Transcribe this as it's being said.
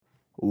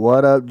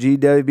What up,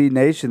 GWB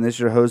Nation? This is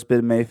your host,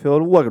 Ben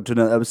Mayfield. Welcome to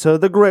another episode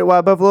of the Great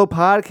White Buffalo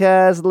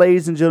Podcast.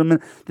 Ladies and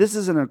gentlemen, this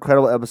is an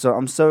incredible episode.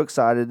 I'm so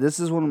excited. This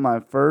is one of my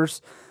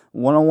first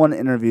one-on-one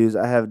interviews.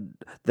 I have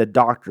the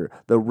doctor,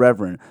 the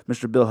Reverend,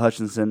 Mr. Bill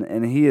Hutcheson,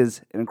 and he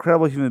is an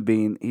incredible human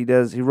being. He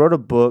wrote a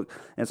book,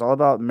 and it's all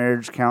about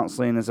marriage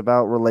counseling. It's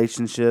about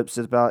relationships.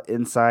 It's about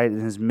insight in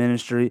his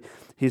ministry.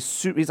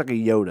 He's like a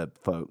Yoda,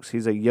 folks.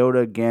 He's a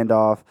Yoda,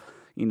 Gandalf,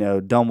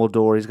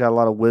 Dumbledore. He's got a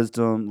lot of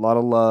wisdom, a lot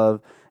of love.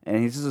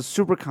 And he's just a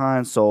super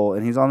kind soul,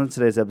 and he's on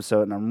today's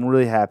episode, and I'm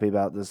really happy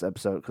about this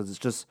episode because it's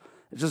just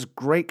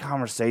great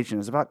conversation.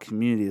 It's about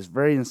community. It's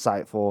very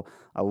insightful.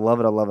 I love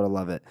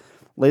it.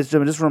 Ladies and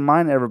gentlemen, just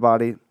remind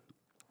everybody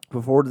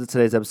before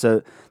today's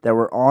episode that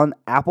we're on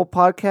Apple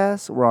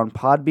Podcasts, we're on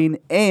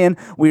Podbean, and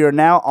we are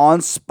now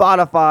on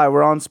Spotify.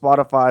 We're on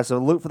Spotify, so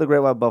look for the Great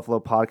White Buffalo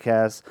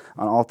Podcast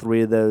on all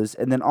three of those.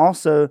 And then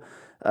also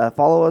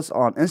follow us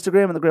on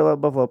Instagram at the Great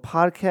White Buffalo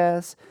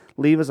Podcast.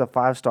 Leave us a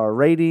 5-star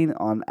rating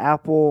on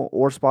Apple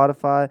or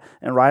Spotify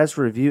and write us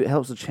a review. It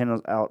helps the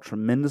channel out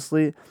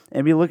tremendously.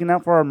 And be looking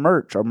out for our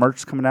merch. Our merch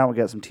is coming out. We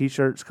got some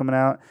t-shirts coming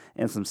out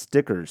and some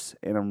stickers.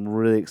 And I'm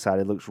really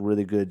excited. It looks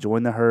really good.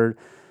 Join the herd.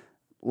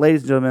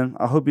 Ladies and gentlemen,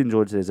 I hope you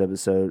enjoyed today's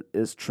episode.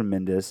 It's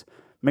tremendous.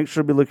 Make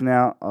sure to be looking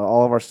out at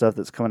all of our stuff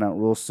that's coming out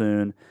real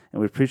soon.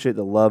 And we appreciate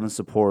the love and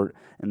support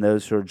and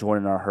those who are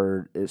joining our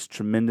herd. It's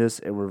tremendous,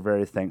 and we're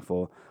very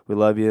thankful. We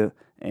love you,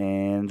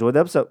 and enjoy the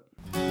episode.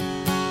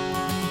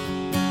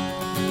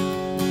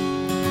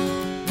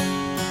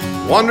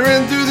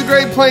 Wandering through the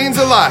great plains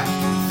of life,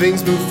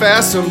 things move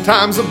fast,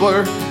 sometimes a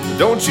blur. But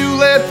don't you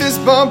let this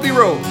bumpy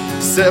road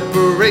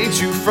separate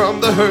you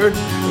from the herd.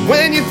 And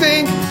when you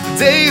think the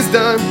day is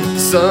done, the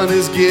sun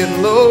is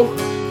getting low,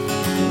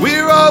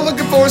 we're all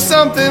looking for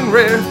something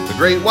rare. The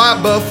great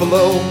white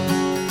buffalo,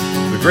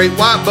 the great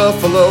white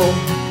buffalo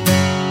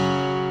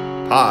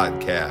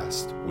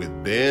podcast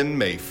with Ben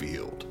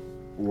Mayfield.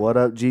 What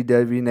up,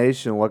 GW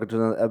Nation? Welcome to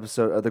another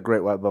episode of the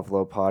Great White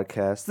Buffalo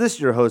Podcast. This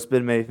is your host,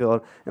 Ben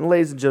Mayfield. And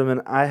ladies and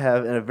gentlemen, I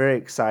have a very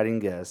exciting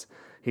guest.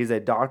 He's a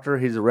doctor.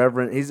 He's a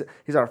reverend. He's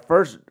our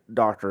first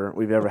doctor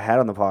we've ever had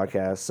on the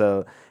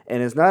podcast.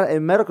 And it's not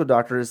a medical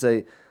doctor. It's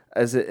it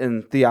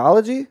in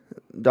theology,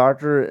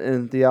 doctor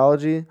in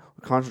theology,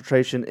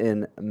 concentration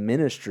in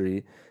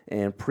ministry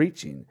and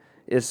preaching.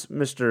 It's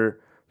Dr.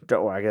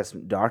 Bill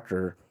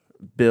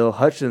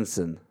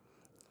Hutcheson.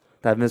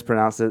 Did I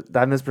mispronounce it?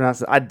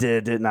 I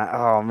did, didn't I?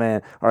 Oh,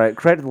 man. All right,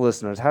 credit the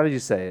listeners. How did you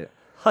say it?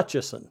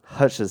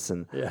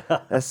 Hutcheson. Yeah.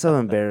 That's so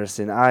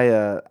embarrassing.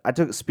 I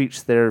took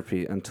speech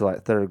therapy until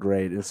like third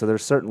grade, and so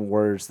there's certain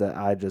words that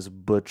I just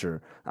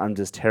butcher. I'm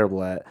just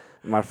terrible at.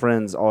 My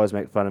friends always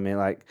make fun of me,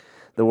 like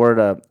the word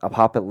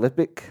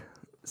apocalyptic.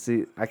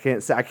 See, I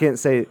can't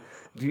say.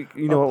 You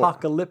know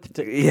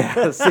apocalyptic.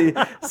 Yeah. See,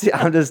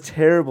 I'm just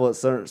terrible at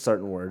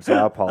certain words, so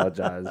I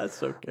apologize.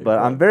 That's okay. But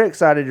I'm very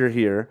excited you're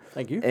here.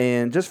 Thank you.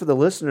 And just for the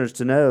listeners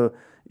to know,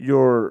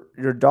 your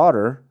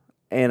daughter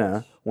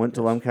Anna went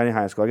to Lum County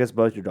High School. I guess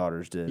both your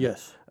daughters did.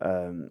 Yes.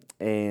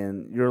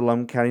 And you're a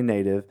Lum County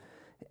native.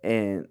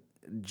 And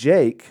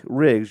Jake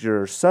Riggs,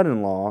 your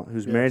son-in-law,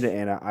 who's married to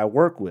Anna, I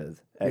work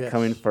with at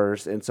Coming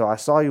First. And so I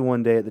saw you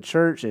one day at the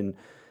church, and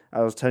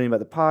I was telling you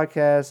about the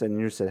podcast, and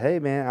you said, "Hey,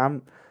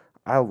 man,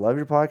 I love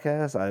your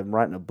podcast. I'm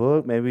writing a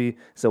book. Maybe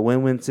it's a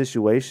win-win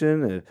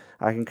situation if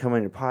I can come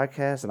on your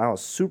podcast." And I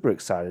was super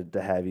excited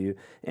to have you.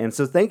 And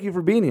so thank you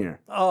for being here.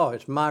 Oh,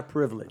 it's my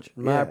privilege.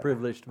 My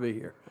privilege to be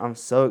here. I'm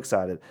so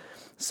excited.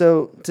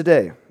 So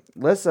today,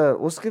 let's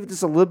give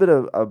just a little bit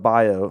of a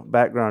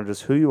background,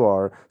 just who you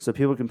are, so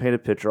people can paint a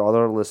picture, all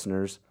our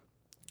listeners.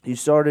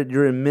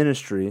 You're in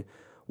ministry.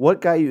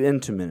 What got you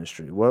into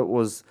ministry?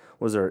 Was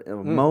there a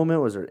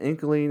moment? Was there an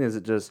inkling? Is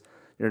it just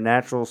your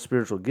natural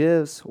spiritual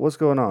gifts? What's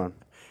going on?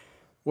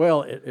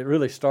 Well, it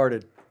really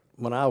started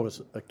when I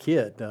was a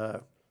kid.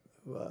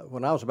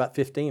 When I was about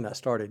 15, I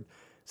started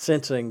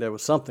sensing there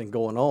was something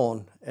going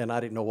on, and I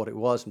didn't know what it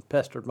was, and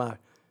pestered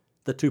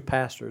the two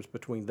pastors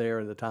between there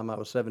and the time I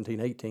was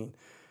 17, 18.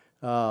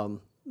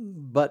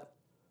 But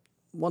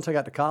once I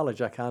got to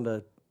college, I turned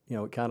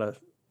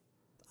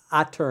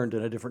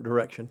in a different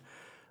direction.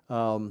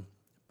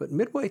 But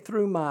midway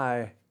through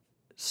my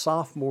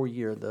sophomore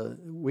year,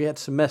 we had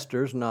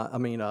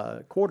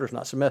quarters,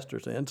 not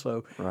semesters then.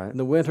 So in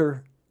the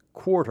winter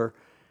quarter,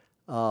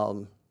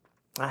 I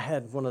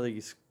had one of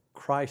these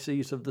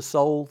crises of the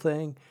soul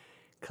thing,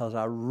 because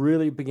I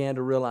really began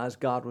to realize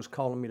God was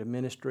calling me to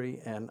ministry,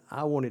 and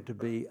I wanted to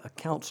be a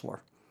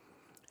counselor.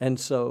 And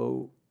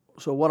so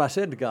what I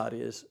said to God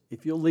is,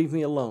 if you'll leave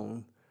me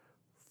alone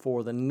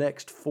for the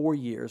next 4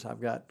 years,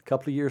 I've got a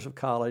couple of years of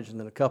college and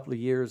then a couple of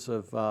years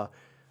of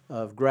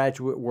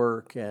graduate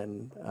work,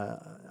 and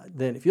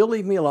then if you'll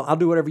leave me alone, I'll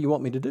do whatever you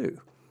want me to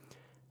do.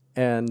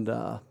 And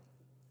I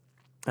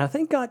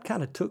think God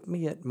kind of took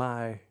me at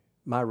my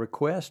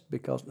request,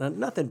 because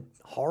nothing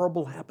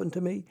horrible happened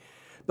to me,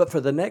 but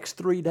for the next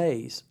 3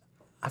 days,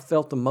 I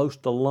felt the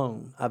most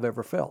alone I've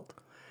ever felt.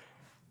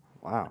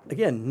 Wow.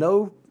 Again,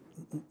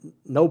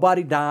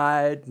 nobody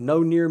died,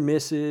 no near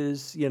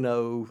misses,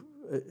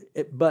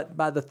 but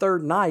by the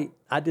third night,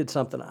 I did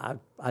something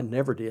I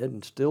never did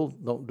and still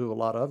don't do a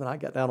lot of. And I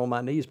got down on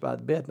my knees by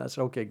the bed and I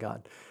said, okay,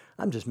 God,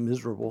 I'm just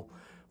miserable.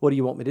 What do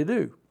you want me to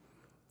do?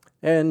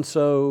 And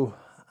so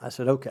I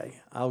said, okay,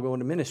 I'll go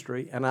into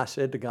ministry. And I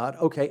said to God,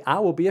 okay, I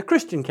will be a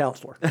Christian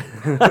counselor.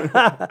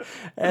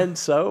 And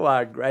so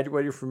I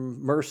graduated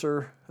from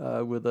Mercer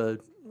with a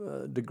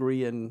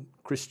degree in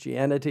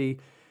Christianity.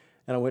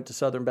 And I went to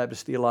Southern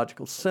Baptist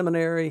Theological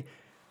Seminary.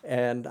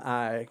 And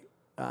I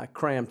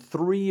crammed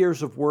 3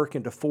 years of work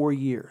into 4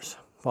 years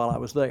while I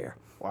was there.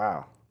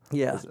 Wow.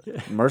 Yeah.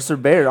 Mercer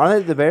Bears.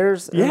 Aren't they the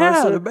Bears? Yeah,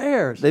 Mercer? the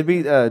Bears. They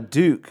beat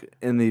Duke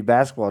in the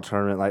basketball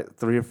tournament like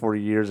 3 or 4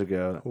 years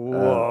ago.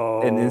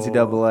 Whoa. In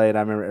NCAA, and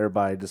I remember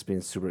everybody just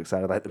being super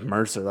excited. Like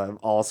Mercer, like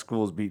all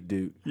schools beat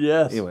Duke.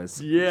 Yes.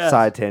 Anyways, yes.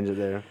 Side tangent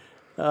there.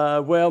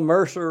 Well,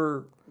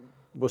 Mercer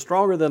was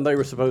stronger than they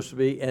were supposed to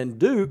be, and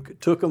Duke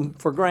took them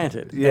for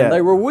granted. Yeah. And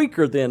they were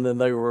weaker then than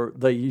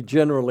they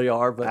generally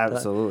are. But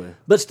Absolutely.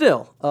 But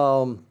still,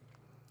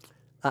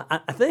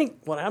 I think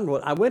what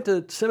I went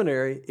to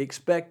seminary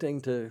expecting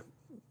to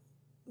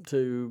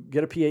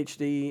get a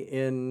PhD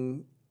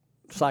in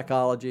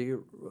psychology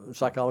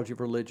of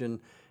religion,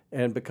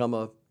 and become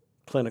a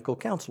clinical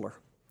counselor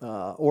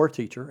or a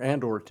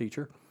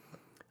teacher.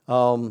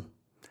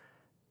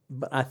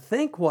 But I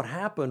think what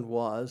happened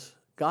was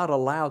God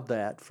allowed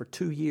that for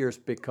 2 years,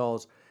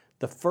 because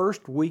the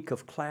first week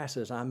of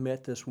classes I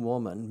met this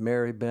woman,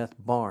 Mary Beth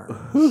Barnes.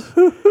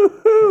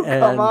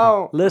 And come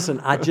on. Listen,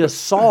 I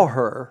just saw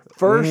her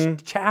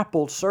first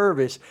chapel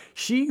service.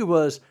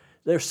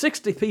 There's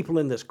 60 people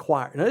in this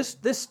choir. Now,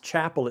 this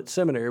chapel at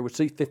seminary would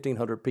seat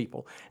 1,500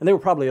 people, and there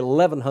were probably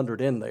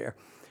 1,100 in there.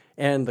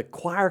 And the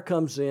choir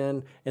comes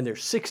in, and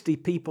there's 60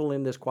 people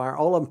in this choir,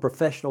 all of them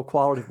professional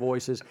quality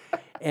voices.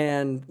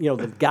 And,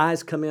 the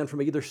guys come in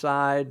from either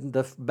side,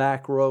 the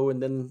back row,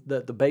 and then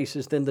the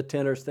basses, then the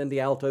tenors, then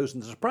the altos,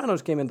 and the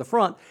sopranos came in the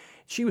front.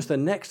 She was the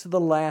next to the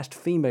last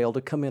female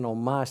to come in on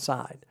my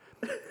side.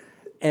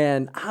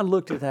 And I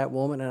looked at that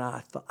woman, and I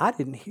thought, I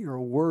didn't hear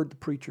a word the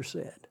preacher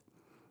said.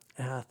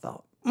 And I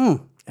thought,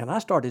 And I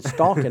started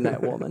stalking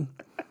that woman.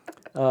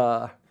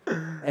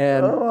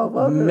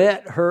 And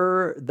met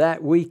her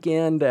that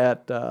weekend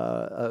at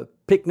a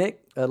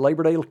picnic, a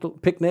Labor Day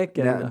picnic.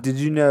 And, now, did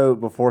you know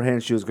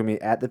beforehand she was going to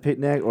be at the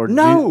picnic, or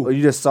no?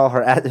 You just saw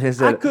her at the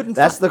picnic? I couldn't.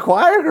 That's the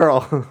choir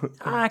girl.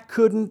 I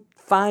couldn't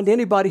find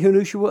anybody who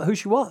knew who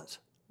she was.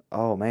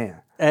 Oh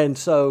man! And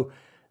so,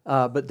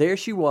 but there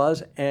she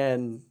was,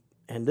 and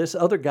this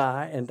other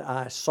guy and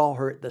I saw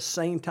her at the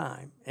same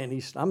time. And he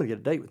said, "I'm going to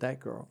get a date with that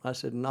girl." I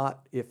said,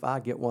 "Not if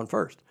I get one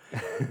first."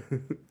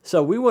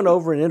 So we went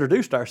over and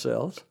introduced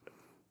ourselves,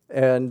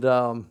 and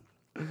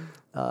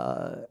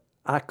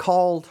I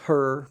called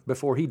her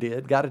before he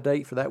did, got a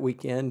date for that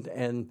weekend,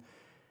 and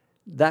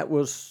that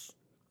was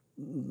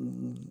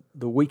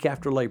the week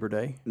after Labor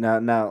Day.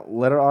 Now,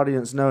 let our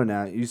audience know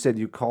now. You said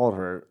you called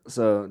her,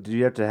 so did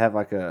you have to have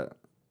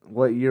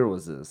what year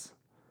was this?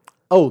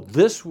 Oh,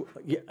 this was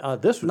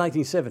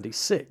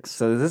 1976.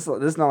 So this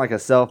is not like a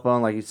cell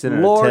phone, like you send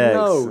her Lord, a text.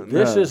 no.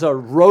 This is a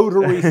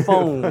rotary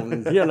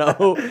phone,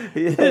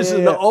 This is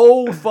an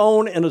old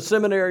phone in a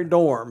seminary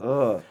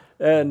dorm.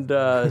 And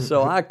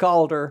so I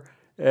called her,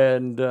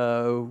 and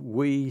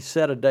we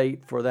set a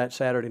date for that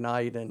Saturday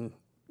night, and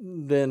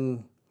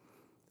then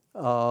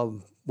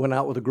went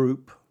out with a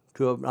group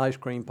to an ice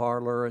cream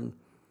parlor. And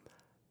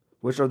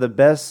which are the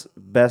best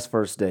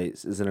first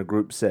dates is in a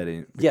group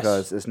setting,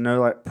 because Yes. it's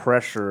no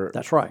pressure.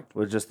 That's right.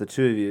 With just the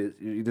two of you.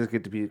 You just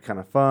get to be kind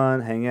of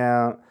fun, hang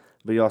out,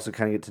 but you also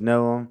kind of get to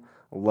know them.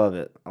 I love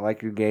it. I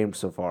like your game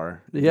so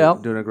far. Yeah.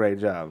 You're doing a great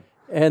job.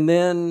 And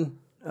then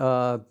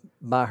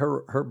by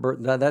her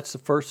birthday, that's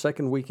the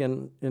second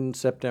weekend in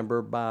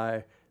September.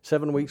 By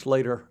 7 weeks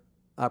later,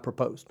 I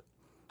proposed.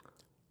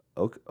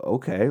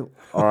 Okay.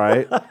 All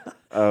right.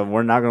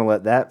 We're not going to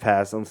let that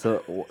pass.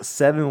 So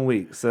 7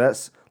 weeks. So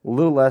that's a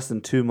little less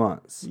than 2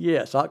 months.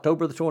 Yes,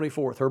 October the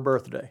 24th, her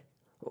birthday.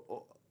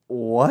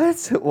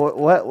 What?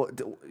 What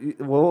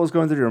was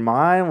going through your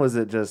mind? Was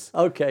it just...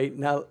 Okay,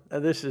 now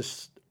this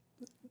is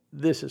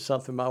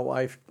something my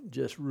wife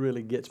just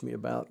really gets me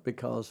about,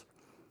 because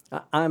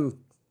I'm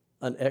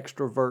an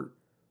extrovert,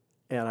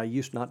 and I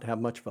used not to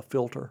have much of a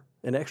filter.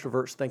 And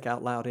extroverts think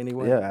out loud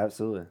anyway. Yeah,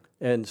 absolutely.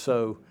 And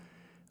so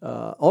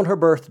on her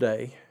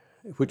birthday,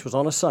 which was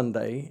on a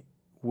Sunday,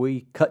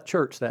 we cut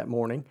church that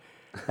morning,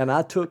 and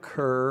I took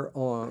her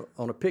on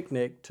a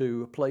picnic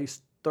to a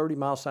place 30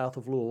 miles south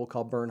of Louisville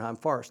called Bernheim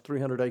Forest,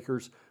 300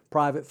 acres,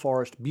 private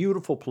forest,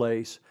 beautiful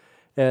place.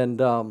 And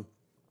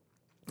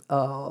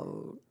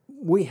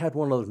we had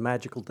one of those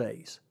magical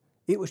days.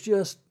 It was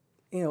just,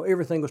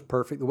 everything was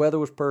perfect. The weather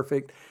was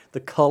perfect. The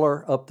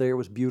color up there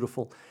was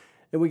beautiful.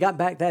 And we got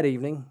back that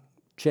evening,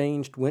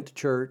 changed, went to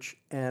church,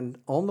 and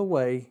on the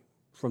way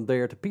from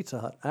there to Pizza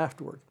Hut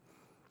afterward.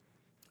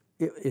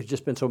 It's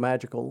just been so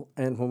magical.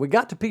 And when we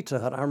got to Pizza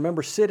Hut, I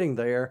remember sitting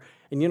there,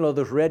 and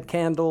those red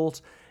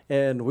candles,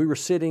 and we were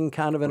sitting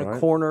kind of in a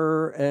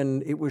corner,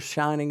 and it was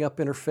shining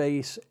up in her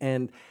face,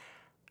 and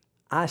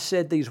I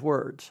said these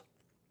words.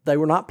 They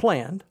were not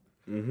planned,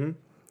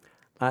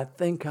 I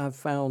think I've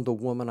found the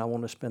woman I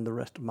want to spend the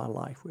rest of my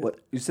life with. What?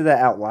 You said that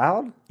out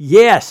loud?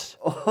 Yes.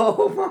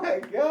 Oh my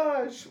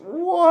gosh!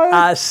 What?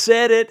 I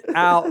said it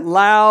out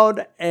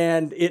loud,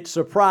 and it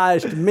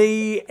surprised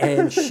me.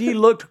 And she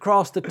looked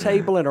across the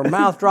table, and her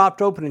mouth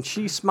dropped open, and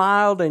she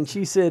smiled, and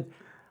she said,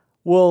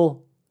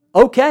 "Well,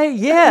 okay,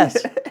 yes."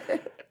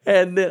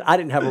 And then I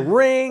didn't have a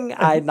ring.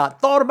 I had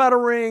not thought about a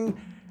ring.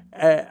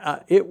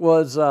 It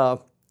was,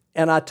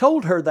 and I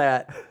told her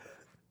that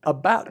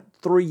about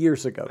 3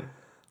 years ago.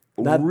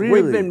 Now,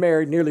 Really? we've been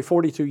married nearly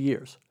 42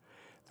 years.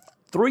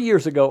 3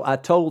 years ago, I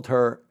told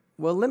her,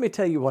 well, let me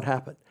tell you what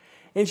happened.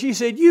 And she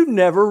said, you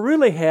never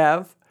really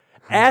have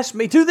asked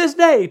me to this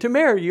day to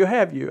marry you,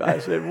 have you? I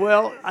said,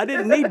 well, I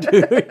didn't need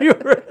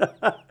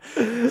to.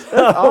 That's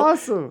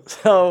awesome.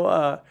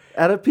 So,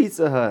 At a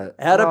Pizza Hut.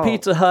 at a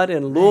Pizza Hut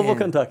in Louisville, Man.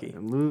 Kentucky.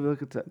 In Louisville,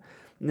 Kentucky.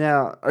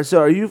 Now, so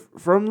are you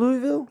from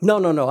Louisville?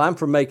 No, I'm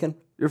from Macon.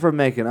 You're from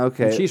Macon,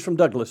 okay. She's from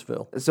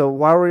Douglasville. So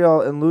why were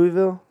y'all in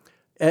Louisville?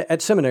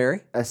 At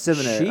seminary. At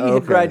seminary, She okay.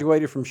 had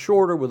graduated from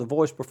Shorter with a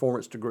voice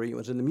performance degree. It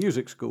was in the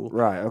music school.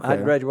 Right, okay. I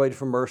had graduated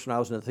from Mercer, and I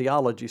was in a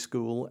theology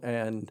school.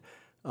 And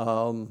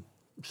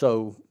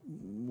so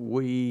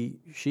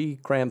she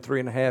crammed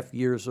 3.5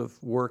 years of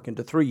work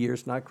into 3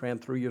 years, and I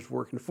crammed 3 years of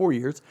work into 4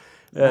 years.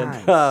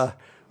 And Nice.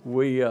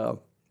 we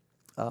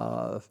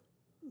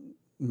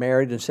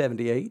married in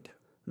 78.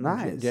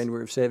 Nice.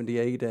 January of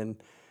 78. And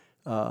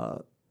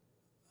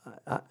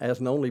as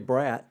an only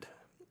brat,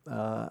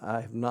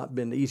 I have not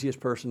been the easiest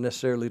person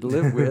necessarily to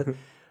live with,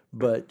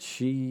 but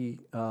she's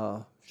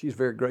a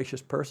very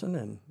gracious person.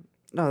 And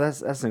No,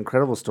 that's an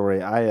incredible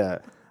story. I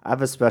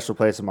have a special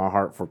place in my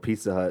heart for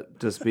Pizza Hut.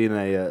 Just being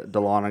a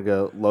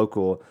Dahlonega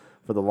local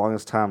for the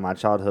longest time, my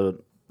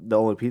childhood, the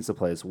only pizza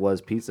place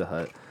was Pizza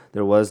Hut.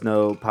 There was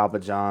no Papa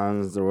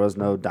John's, there was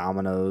no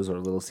Domino's or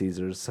Little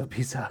Caesars. So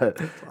Pizza Hut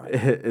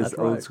is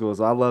old right. school.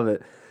 So I love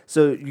it.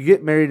 So you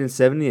get married in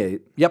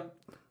 '78. yep.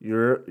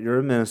 You're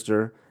a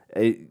minister.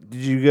 Did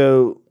you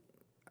go?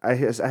 I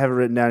have it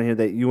written down here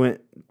that you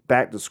went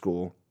back to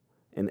school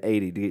in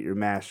 '80 to get your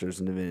master's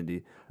in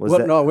divinity.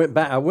 No, I went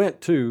back. I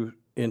went to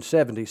in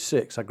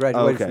 '76. I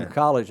graduated Okay. from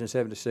college in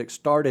 '76.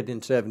 Started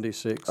in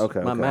 '76.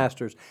 Okay, My okay.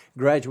 master's.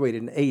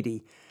 Graduated in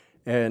 '80,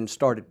 and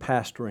started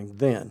pastoring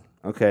then.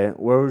 Okay,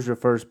 where was your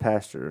first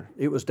pastor?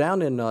 It was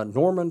down in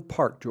Norman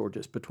Park, Georgia.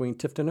 It's between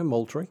Tifton and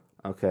Moultrie.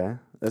 Okay,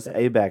 that's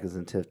ABAC is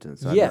in Tifton,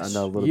 so Yes, I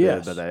know a little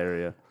yes. bit about that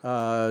area.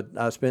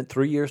 I spent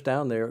 3 years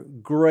down there.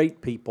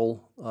 Great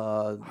people.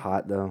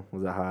 Hot though,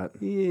 was it hot?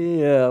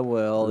 Yeah,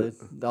 well,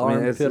 it's the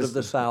armpit of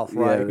the South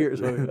right here.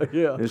 So,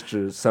 yeah. It's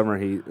true. Summer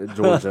heat, in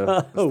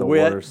Georgia, it's the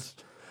Wet.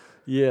 worst.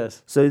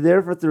 Yes. So you're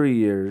there for 3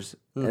 years,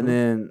 Mm-hmm. and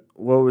then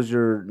what was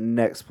your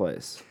next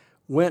place?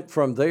 Went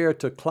from there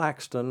to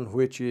Claxton,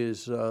 which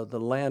is the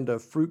land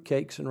of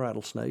fruitcakes and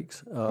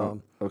rattlesnakes.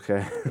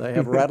 Okay. They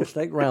have a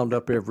rattlesnake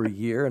roundup every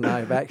year, and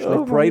I've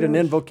actually prayed an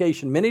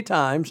invocation many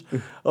times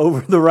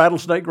over the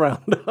rattlesnake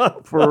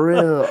roundup. For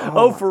real?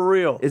 Oh, for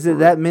real. Is it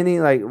that many?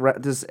 Like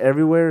just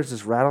everywhere? Is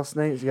just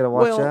rattlesnakes? You got to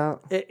watch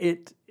out.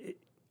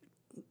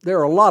 There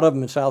are a lot of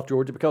them in South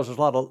Georgia because there's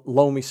a lot of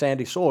loamy,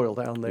 sandy soil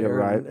down there. Yeah,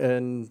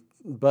 right.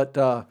 But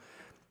that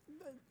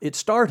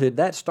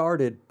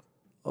started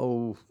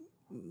a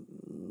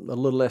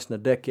little less than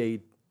a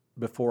decade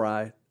before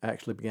I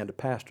actually began to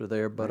pastor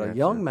there. But a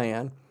young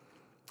man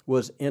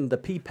was in the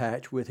pea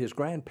patch with his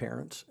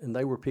grandparents, and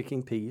they were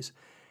picking peas,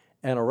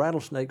 and a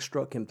rattlesnake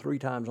struck him 3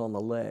 times on the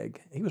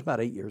leg. He was about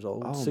 8 years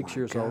old, 6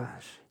 years old.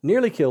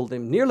 Nearly killed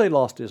him, nearly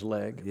lost his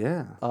leg.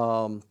 Yeah.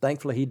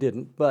 Thankfully, he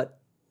didn't. But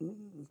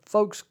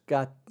folks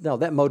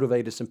that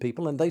motivated some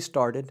people, and they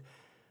started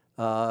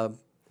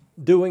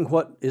doing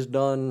what is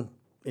done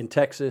in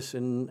Texas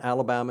and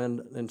Alabama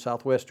and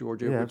Southwest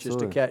Georgia, which is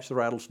to catch the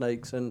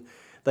rattlesnakes, and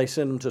they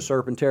send them to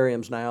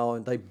serpentariums now,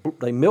 and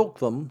they milk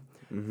them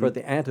for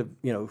the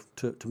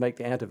to make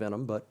the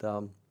antivenom.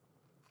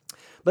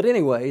 But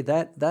anyway,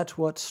 that's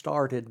what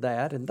started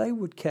that, and they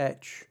would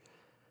catch.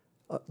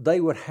 They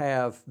would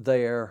have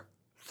their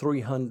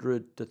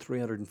 300 to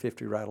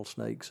 350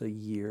 rattlesnakes a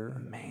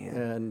year, Man.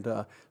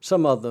 and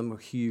some of them were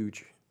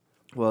huge.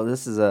 Well,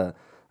 this is a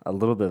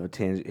little bit of a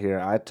tangent here.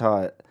 I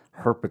taught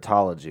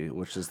herpetology,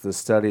 which is the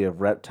study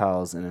of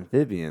reptiles and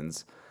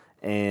amphibians.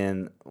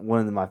 And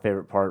one of my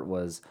favorite part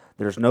was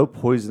there's no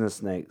poisonous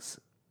snakes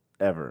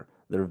ever.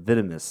 They're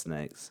venomous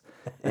snakes.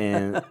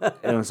 And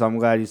so I'm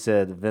glad you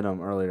said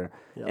venom earlier.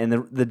 Yep. And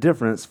the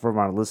difference for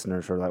my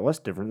listeners who are like, what's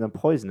different than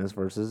poisonous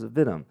versus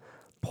venom?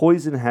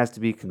 Poison has to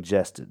be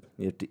congested.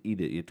 You have to eat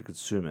it. You have to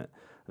consume it.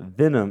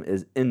 Venom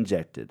is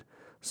injected.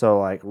 So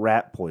like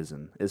rat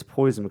poison is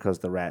poison because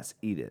the rats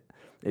eat it.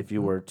 If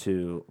you were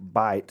to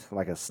bite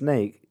like a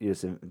snake, you're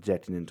just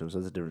injecting into them. So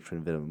there's a difference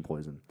between venom and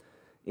poison.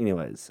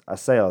 Anyways, I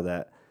say all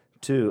that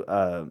too.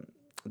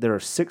 There are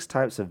 6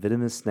 types of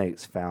venomous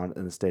snakes found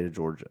in the state of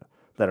Georgia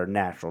that are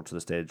natural to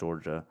the state of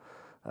Georgia.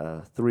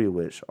 3 of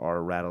which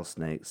are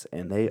rattlesnakes,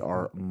 and they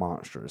are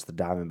monstrous. The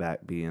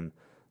diamondback being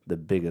the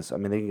biggest. I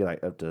mean, they can get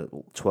like up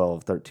to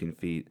 12, 13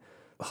 feet.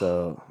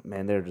 So,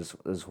 man, they're just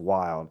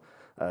wild.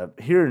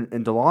 Here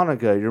in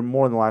Dahlonega, you're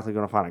more than likely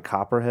going to find a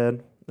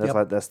copperhead.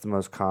 That's the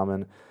most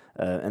common.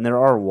 And there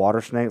are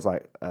water snakes,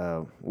 like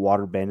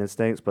water banded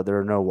snakes, but there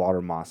are no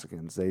water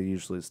mossicans. They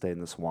usually stay in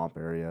the swamp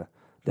area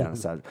down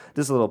inside.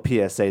 Just a little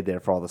PSA there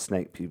for all the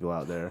snake people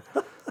out there.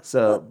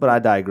 But I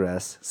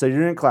digress. So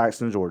you're in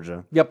Claxton,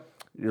 Georgia. Yep.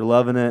 You're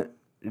loving it.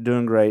 You're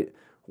doing great.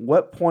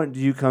 What point do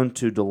you come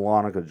to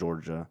Dahlonega,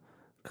 Georgia?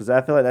 Because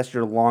I feel like that's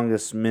your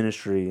longest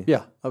ministry.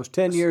 Yeah, I was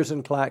 10 years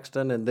in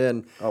Claxton, and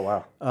then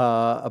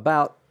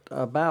about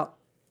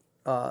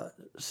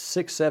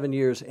 6-7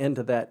 years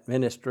into that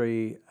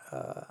ministry,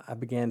 I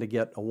began to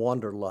get a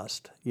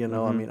wanderlust. You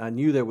know, I mean, I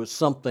knew there was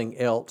something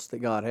else that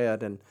God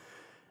had, and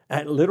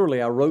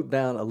literally I wrote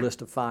down a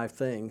list of 5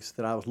 things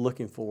that I was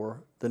looking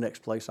for the next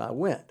place I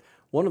went.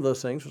 One of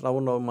those things was I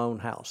wanted to own my own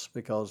house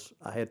because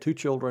I had 2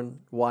 children,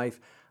 wife.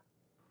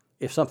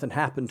 If something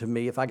happened to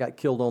me, if I got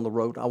killed on the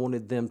road, I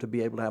wanted them to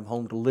be able to have a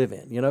home to live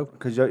in, you know?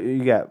 Because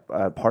you got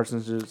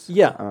parsonage?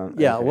 Yeah,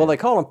 yeah. Okay. Well, they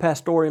call them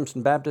pastoriums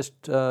in Baptist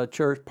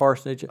church,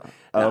 parsonage.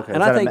 Okay.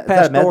 And I think is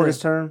that a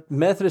Methodist term?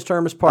 Methodist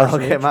term is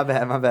parsonage. Okay, my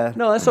bad.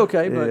 No, that's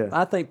okay, but Yeah.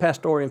 I think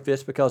pastorium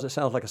fits because it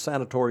sounds like a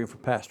sanatorium for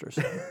pastors,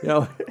 you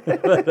know?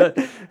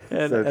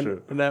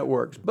 And that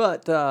works.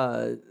 But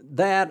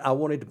that, I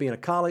wanted to be in a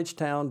college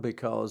town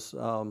because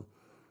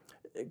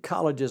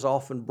colleges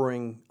often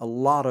bring a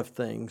lot of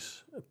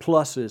things,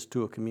 pluses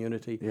to a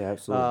community. Yeah,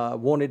 absolutely.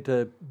 Wanted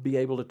to be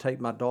able to take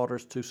my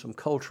daughters to some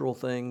cultural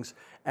things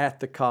at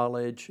the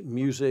college,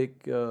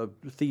 music,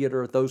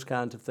 theater, those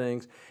kinds of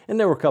things. And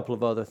there were a couple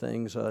of other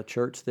things,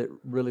 church that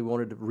really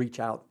wanted to reach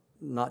out,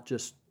 not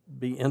just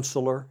be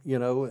insular, you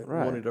know,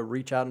 wanted to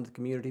reach out into the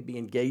community, be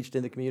engaged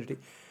in the community.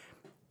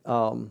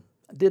 I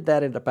did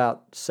that in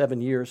about 7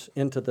 years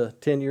into the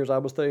 10 years I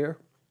was there.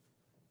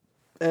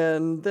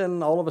 And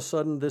then all of a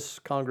sudden, this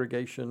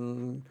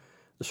congregation,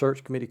 the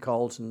search committee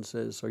calls and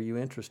says, "Are you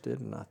interested?"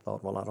 And I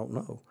thought, well, I don't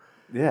know.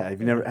 Yeah.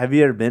 Have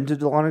you ever been to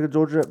Dahlonega,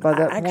 Georgia by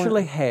that point? I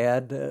actually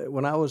had.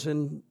 When I was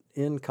in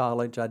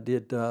college, I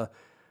did, it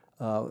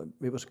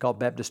was called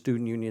Baptist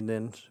Student Union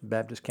then,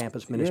 Baptist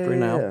Campus Ministry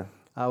now. Yeah.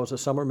 I was a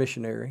summer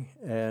missionary,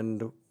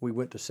 and we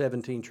went to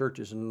 17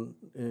 churches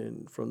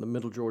from the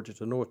middle Georgia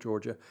to North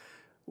Georgia.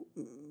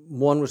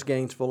 One was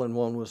Gainesville and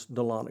one was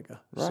Dahlonega.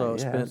 Right, So I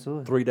spent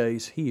absolutely. 3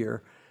 days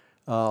here.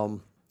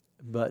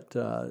 But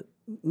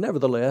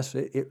nevertheless,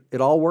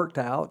 it all worked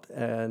out.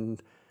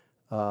 And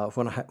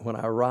when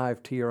I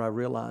arrived here, I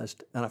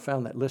realized, and I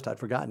found that list, I'd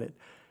forgotten it,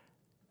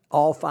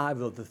 all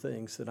 5 of the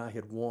things that I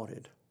had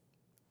wanted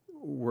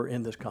were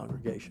in this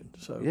congregation.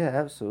 So Yeah,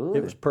 absolutely.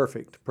 it was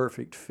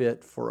perfect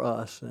fit for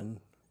us.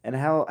 And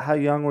how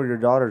young were your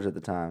daughters at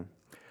the time?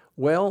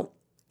 Well,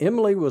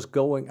 Emily was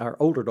going, our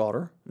older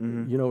daughter,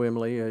 you know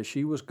Emily,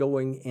 she was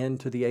going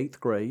into the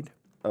 8th grade.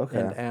 Okay.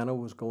 And Anna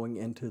was going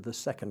into the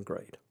 2nd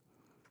grade.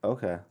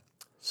 Okay.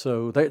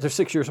 So they're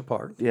 6 years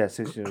apart. Yeah,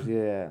 6 years.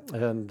 Yeah.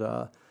 And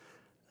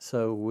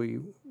so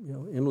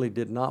Emily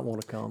did not want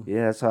to come.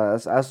 Yeah, that's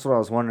what I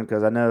was wondering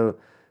because I know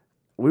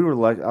we were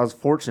like, I was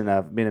fortunate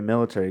enough being a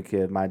military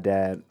kid. My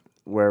dad,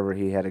 wherever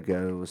he had to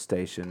go, was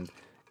stationed.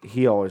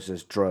 He always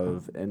just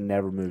drove and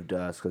never moved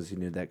to us because he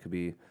knew that could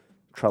be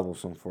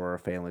troublesome for our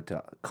family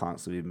to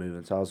constantly be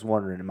moving. So I was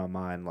wondering in my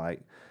mind,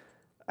 like,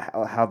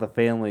 how the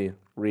family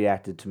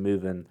reacted to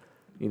moving,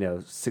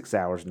 6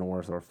 hours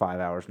north or 5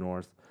 hours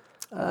north.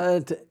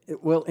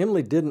 Well,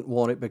 Emily didn't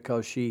want it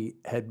because she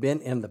had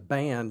been in the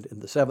band in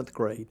the 7th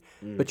grade,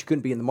 but she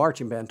couldn't be in the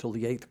marching band until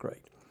the 8th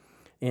grade.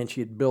 And she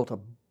had built a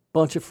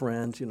bunch of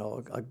friends,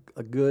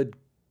 a good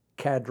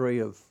cadre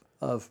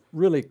of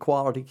really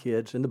quality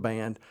kids in the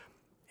band.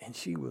 And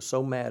she was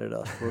so mad at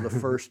us for the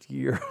first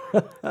year.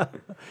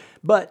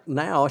 But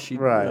now she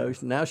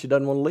now she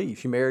doesn't want to leave.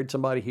 She married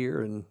somebody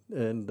here and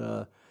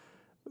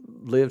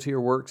lives here,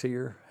 works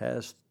here,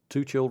 has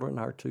 2 children,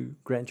 our 2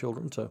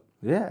 grandchildren. So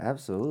Yeah,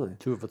 absolutely.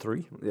 2 of the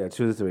 3. Yeah,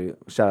 2 of the 3.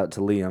 Shout out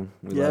to Liam.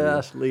 We love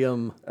Yes,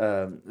 Liam.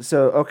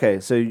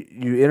 So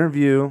you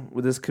interview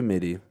with this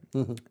committee,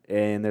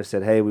 and they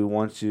said, "Hey, we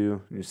want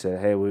you." You said,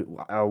 "Hey,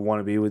 I want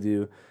to be with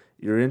you."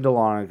 You're in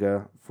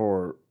Dahlonega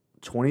for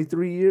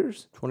 23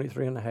 years?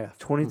 23 and a half.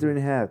 23 and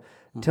a half.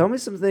 Tell me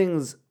some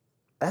things.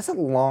 That's a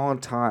long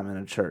time in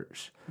a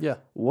church. Yeah.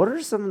 What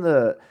are some of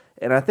the,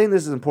 and I think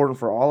this is important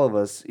for all of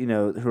us,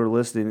 who are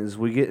listening, is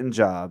we get in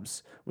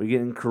jobs, we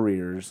get in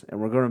careers, and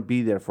we're going to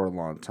be there for a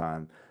long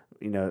time.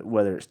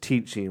 Whether it's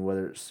teaching,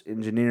 whether it's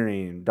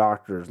engineering,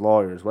 doctors,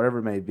 lawyers, whatever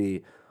it may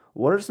be.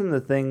 What are some of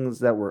the things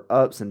that were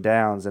ups and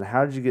downs, and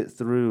how did you get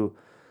through,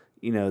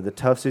 the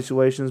tough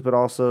situations, but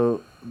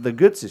also the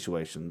good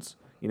situations?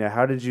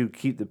 How did you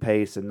keep the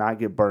pace and not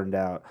get burned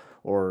out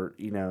or,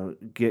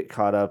 get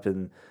caught up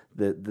in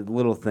the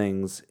little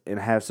things and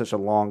have such a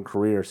long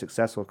career,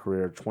 successful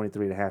career of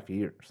 23 and a half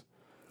years?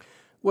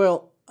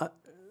 Well,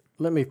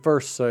 let me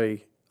first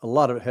say a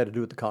lot of it had to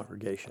do with the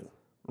congregation.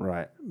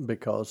 Right.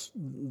 Because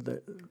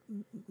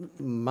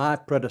my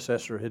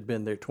predecessor had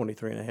been there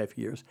 23 and a half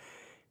years.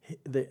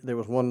 There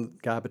was one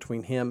guy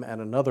between him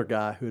and another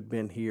guy who had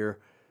been here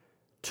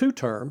 2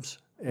 terms,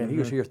 and he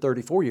was here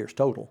 34 years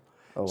total.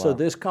 Oh, wow. So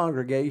this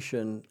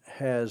congregation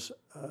has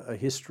a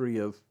history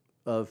of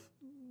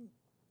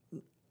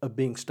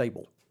being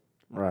stable.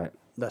 Right.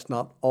 That's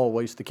not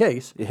always the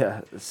case.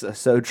 Yeah,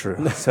 so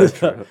true. So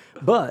true.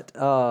 But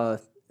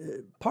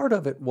part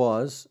of it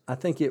was, I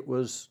think it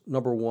was,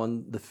 number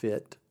one, the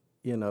fit,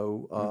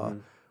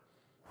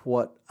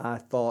 what I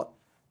thought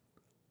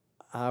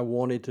I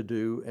wanted to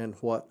do and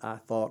what I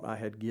thought I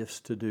had gifts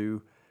to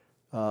do.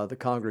 The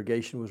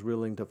congregation was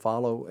willing to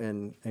follow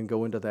and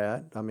go into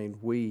that. I mean,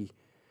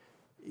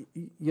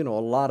 a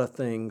lot of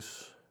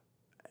things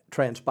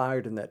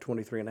transpired in that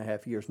 23 and a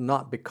half years,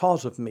 not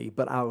because of me,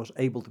 but I was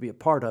able to be a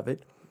part of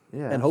it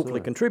and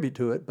hopefully contribute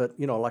to it. But,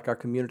 like our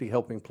community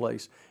helping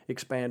place,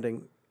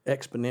 expanding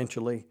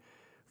exponentially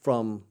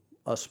from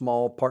a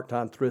small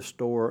part-time thrift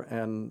store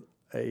and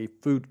a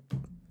food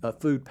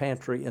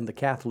pantry in the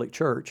Catholic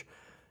Church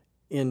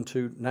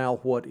into now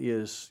what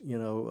is,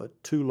 a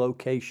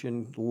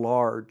 2-location,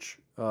 large,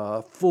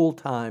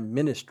 full-time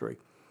ministry.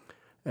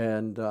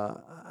 And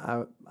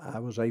I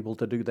was able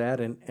to do that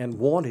and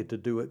wanted to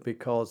do it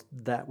because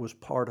that was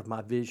part of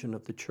my vision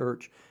of the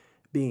church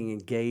being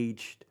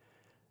engaged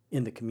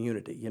in the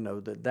community.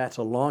 That's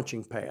a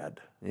launching pad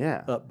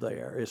up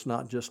there. It's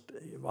not just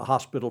a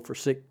hospital for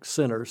sick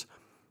sinners.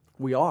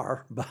 We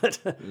are, but,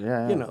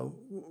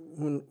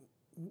 when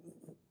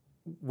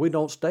we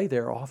don't stay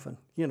there often.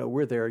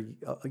 We're there,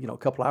 a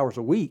couple hours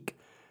a week.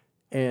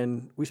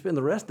 And we spend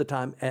the rest of the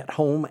time at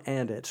home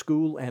and at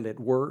school and at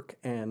work,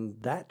 and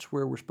that's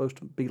where we're supposed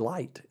to be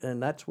light,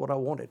 and that's what I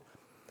wanted.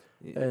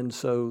 Yeah. And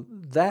so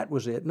that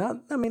was it.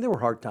 Now, I mean, there were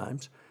hard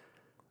times.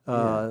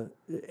 When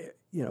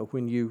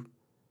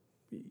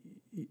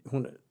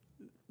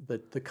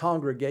the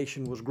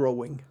congregation was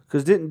growing.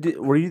 Because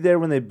were you there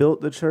when they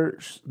built the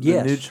church?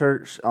 Yes. The new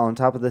church on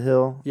top of the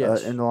hill?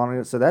 Yes. In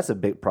Delaware? So that's a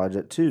big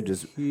project, too.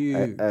 Just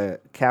huge. A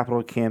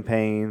capital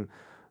campaign.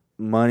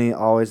 Money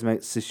always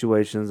makes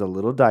situations a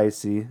little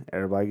dicey.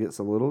 Everybody gets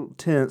a little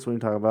tense when you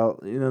talk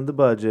about, the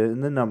budget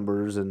and the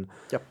numbers. And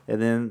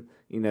then,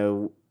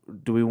 do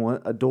we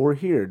want a door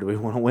here? Do we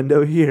want a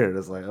window here?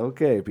 It's like,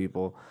 okay,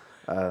 people.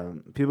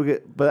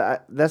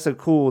 That's so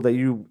cool that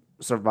you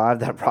survived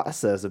that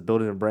process of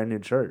building a brand new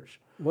church.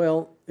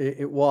 Well,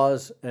 it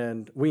was,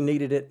 and we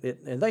needed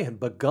it. And they had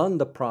begun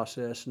the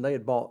process, and they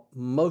had bought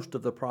most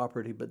of the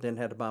property, but then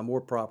had to buy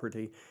more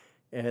property.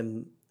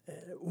 And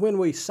when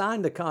we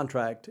signed the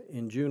contract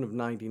in June of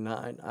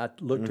 '99, I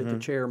looked at the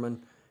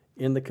chairman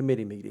in the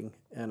committee meeting,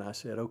 and I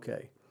said,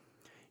 okay,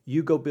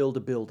 you go build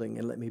a building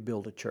and let me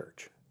build a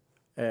church.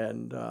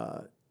 And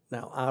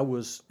now I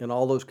was in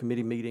all those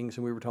committee meetings,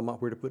 and we were talking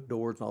about where to put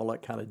doors and all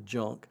that kind of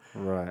junk.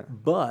 Right.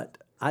 But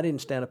I didn't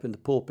stand up in the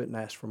pulpit and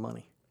ask for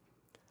money.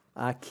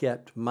 I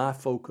kept my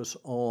focus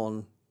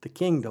on the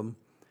kingdom,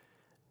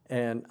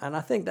 and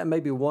I think that may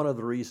be one of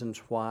the reasons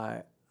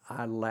why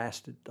I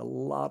lasted. A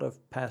lot of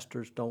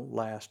pastors don't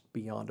last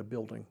beyond a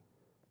building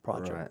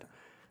project.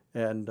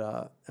 Right. And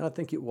I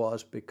think it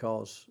was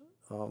because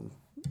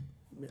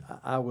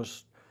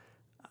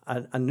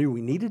I knew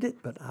we needed it,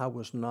 but I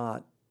was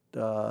not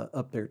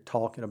up there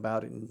talking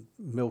about it and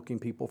milking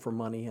people for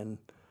money and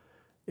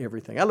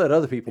everything. I let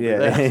other people do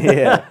that.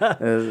 Yeah,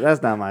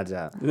 that's not my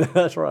job.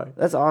 That's right.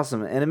 That's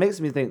awesome. And it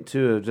makes me think,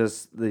 too, of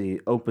just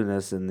the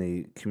openness and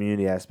the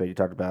community aspect. You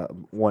talked about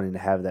wanting to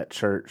have that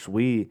church.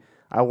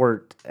 I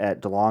worked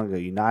at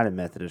DeLonga United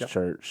Methodist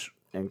Church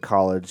in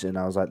college, and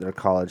I was like their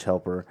college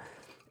helper.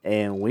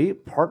 And we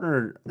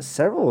partnered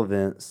several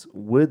events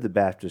with the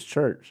Baptist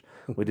Church.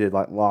 We did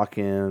like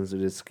lock-ins, we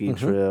did ski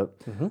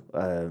trip.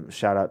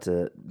 Shout out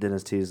to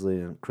Dennis Teasley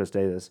and Chris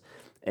Davis.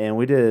 And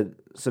we did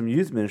some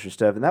youth ministry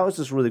stuff, and that was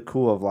just really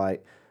cool of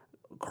like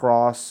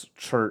cross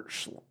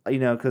church,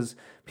 because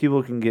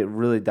people can get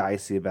really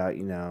dicey about,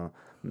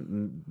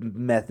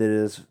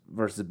 Methodist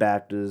versus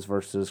Baptist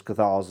versus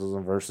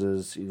Catholicism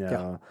versus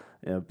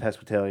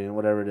Presbyterian,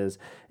 whatever it is,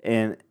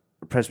 and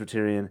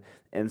Presbyterian,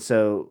 and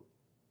so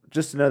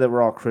just to know that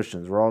we're all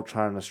Christians, we're all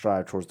trying to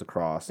strive towards the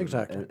cross.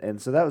 Exactly.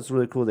 And so that was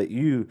really cool that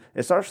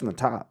it starts from the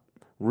top,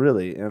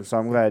 really, and so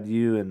I'm glad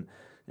you and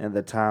at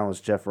the time was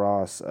Jeff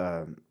Ross,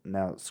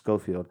 now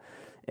Schofield,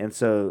 and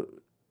so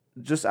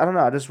just I don't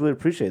know, I just really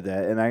appreciate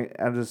that,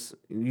 and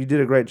you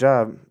did a great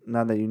job.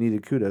 Not that you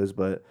needed kudos,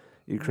 but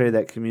you created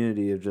that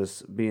community of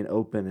just being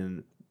open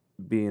and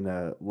being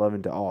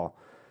loving to all.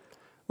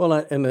 Well,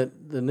 and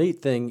the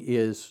neat thing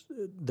is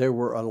there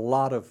were a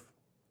lot of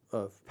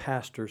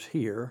pastors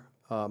here,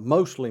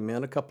 mostly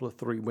men, a couple of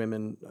 3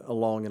 women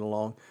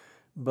along,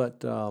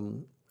 but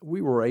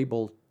we were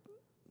able,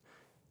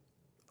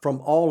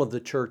 from all of the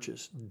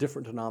churches,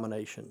 different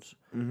denominations,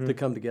 to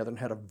come together and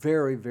had a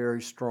very,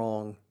 very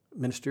strong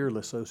ministerial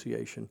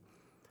association.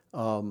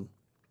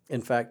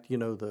 In fact,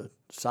 the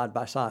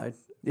side-by-side.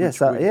 Yes,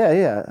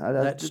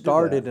 that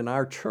started in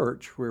our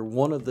church, where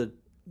one of the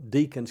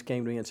deacons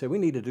came to me and said, we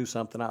need to do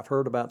something. I've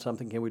heard about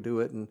something. Can we do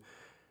it? And,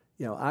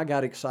 I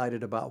got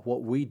excited about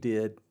what we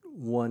did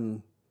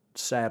one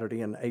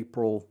Saturday in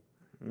April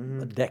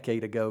a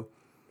decade ago.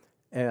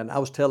 And I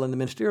was telling the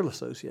ministerial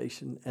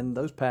association, and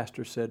those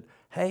pastors said,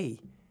 hey,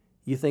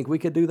 you think we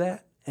could do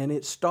that?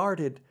 it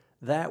started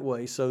that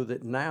way, so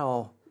that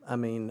now, I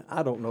mean,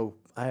 I don't know,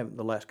 I haven't,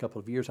 the last couple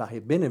of years I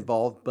have been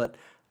involved, but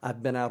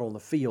I've been out on the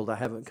field. I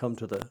haven't come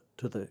to the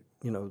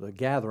the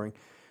gathering.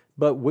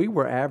 But we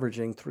were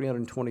averaging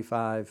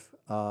 325,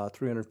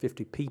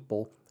 350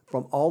 people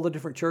from all the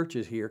different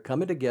churches here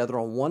coming together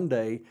on one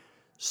day,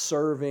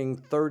 serving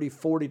 30,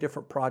 40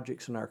 different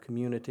projects in our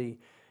community.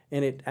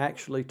 And it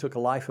actually took a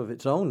life of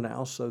its own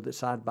now, so that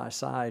Side by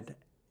Side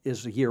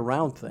is a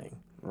year-round thing.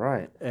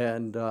 Right.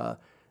 And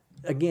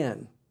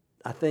again,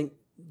 I think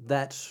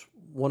that's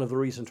one of the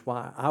reasons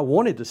why I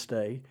wanted to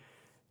stay,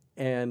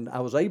 and I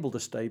was able to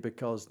stay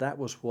because that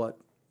was what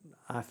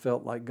I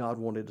felt like God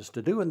wanted us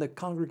to do, and the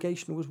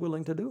congregation was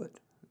willing to do it.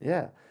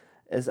 Yeah.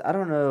 I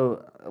don't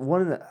know,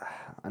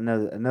 I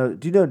know.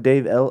 Do you know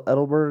Dave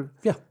Edelberg?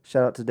 Yeah.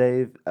 Shout out to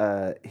Dave.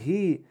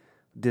 He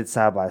did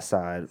Side by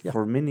Side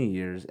for many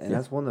years, and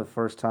that's one of the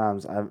first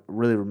times I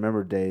really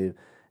remember Dave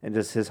and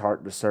just his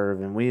heart to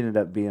serve. And we ended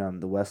up being on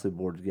the Wesley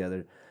board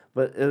together.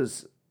 But it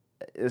was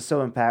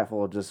so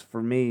impactful just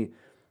for me.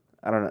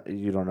 I don't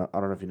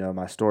know if you know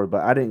my story,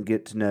 but I didn't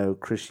get to know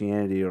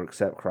Christianity or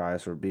accept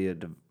Christ or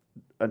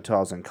until I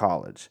was in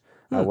college.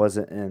 I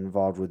wasn't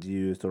involved with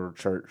youth or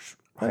church,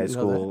 high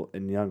school,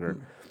 and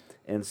younger.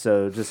 And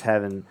so just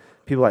having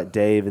people like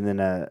Dave and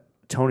then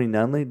Tony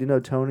Nunley. Do you know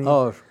Tony?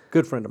 Oh,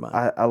 good friend of mine.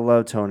 I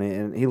love Tony,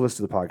 and he listens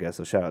to the podcast,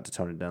 so shout out to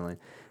Tony Nunley.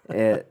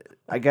 And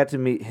I got to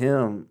meet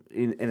him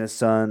and his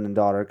son and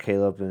daughter,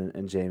 Caleb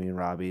and Jamie and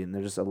Robbie, and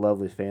they're just a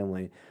lovely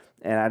family.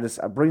 And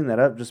I bring that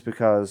up just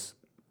because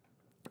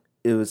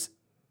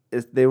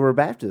they were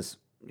Baptists.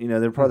 They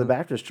were part of the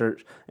Baptist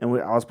church, and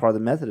I was part of the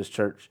Methodist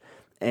church.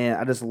 And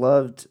I just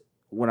loved,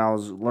 when I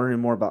was learning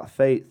more about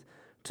faith,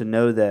 to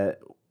know that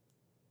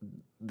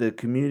the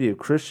community of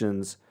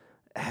Christians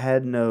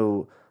had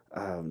no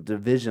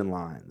division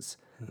lines.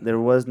 There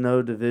was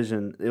no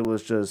division. It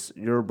was just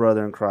your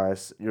brother in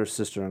Christ, your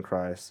sister in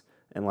Christ,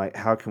 and like,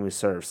 how can we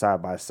serve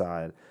side by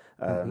side?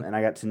 And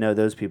I got to know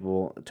those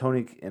people.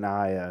 Tony and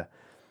I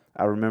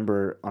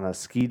remember on a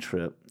ski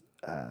trip.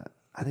 I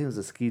think it was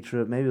a ski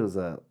trip. Maybe it was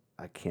a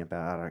camp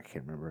out. I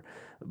can't remember.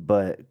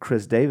 But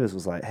Chris Davis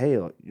was like, "Hey,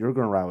 you're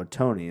going to ride with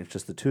Tony. It's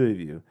just the two of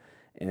you."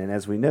 And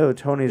as we know,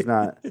 Tony's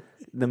not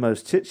the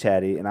most chit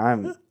chatty, and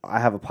I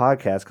have a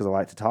podcast because I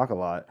like to talk a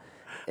lot.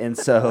 And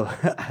so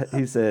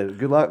he said,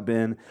 "Good luck,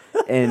 Ben."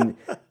 And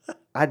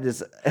I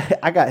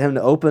got him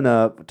to open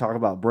up, talk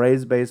about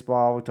Braves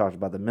baseball. We talked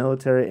about the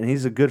military, and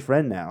he's a good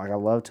friend now. Like, I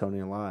love Tony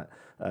a lot,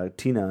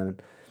 Tina.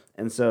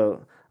 And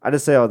so I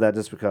just say all that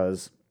just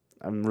because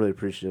I'm really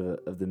appreciative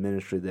of the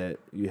ministry that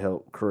you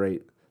helped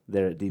create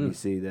there at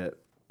DBC. That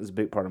is a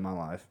big part of my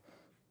life.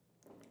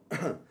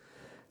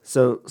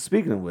 So,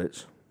 speaking of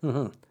which,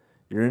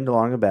 you're in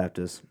DeLonga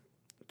Baptist,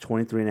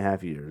 23 and a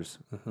half years.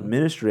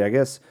 Ministry, I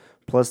guess,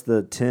 plus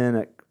the 10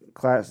 at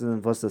classes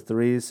and plus the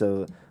 3,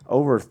 so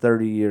over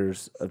 30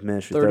 years of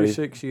ministry.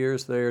 36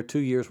 years there, 2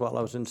 years while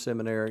I was in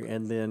seminary,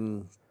 and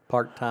then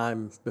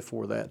part-time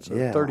before that,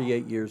 so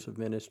 38 years of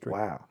ministry.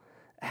 Wow.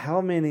 How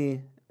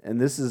many,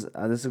 and this is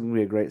going to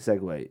be a great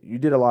segue, you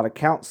did a lot of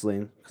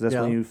counseling, because that's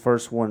when you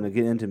first wanted to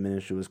get into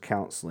ministry, was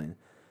counseling.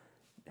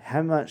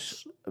 How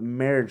much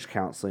marriage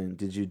counseling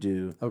did you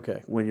do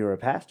when you were a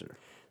pastor?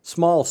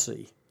 Small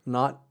c.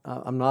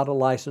 I'm not a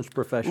licensed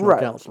professional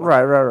counselor.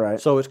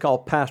 Right. So it's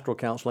called pastoral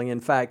counseling. In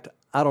fact,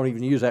 I don't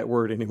even use that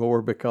word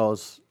anymore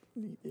because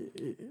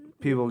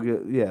people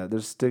get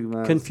there's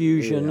stigma,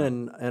 confusion,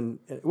 and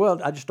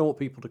I just don't want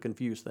people to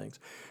confuse things.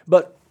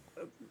 But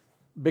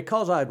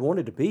because I had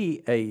wanted to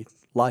be a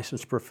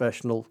licensed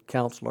professional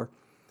counselor,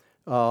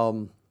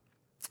 I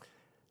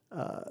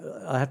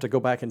have to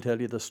go back and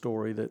tell you the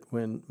story that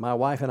when my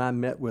wife and I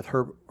met with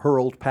her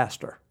old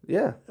pastor.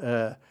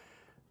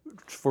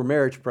 For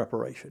marriage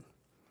preparation.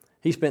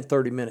 He spent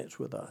 30 minutes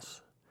with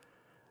us.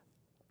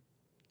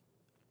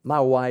 My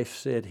wife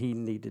said he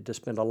needed to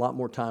spend a lot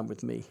more time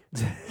with me.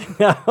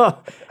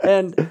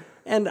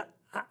 and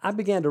I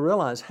began to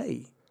realize,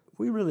 hey,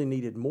 we really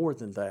needed more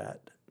than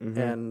that.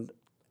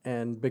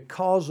 And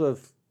because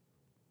of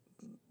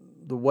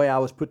the way I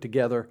was put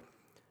together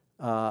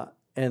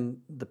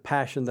and the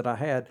passion that I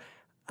had,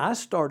 I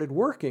started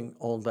working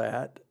on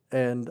that,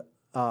 and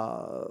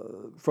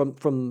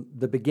from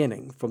the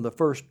beginning, from the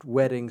first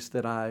weddings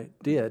that I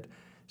did,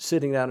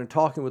 sitting down and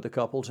talking with the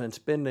couples and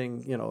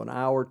spending, an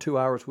hour, 2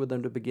 hours with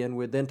them to begin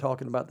with, then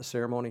talking about the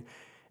ceremony.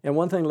 And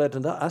one thing led to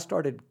another. I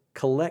started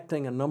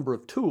collecting a number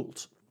of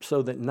tools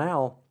so that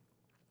now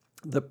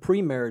the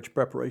pre-marriage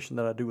preparation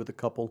that I do with the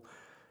couple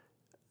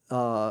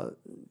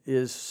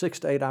is 6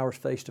 to 8 hours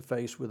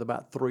face-to-face with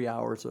about 3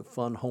 hours of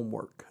fun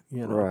homework,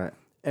 Right.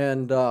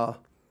 And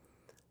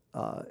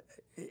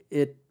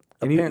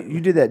And you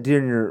did that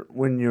during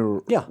when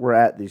you were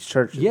at these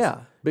churches.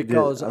 Yeah,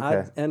 because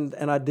I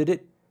did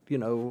it,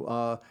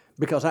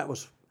 because that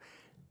was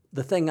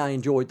the thing I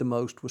enjoyed the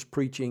most, was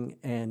preaching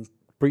and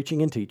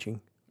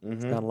teaching.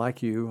 It's kind of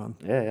like you.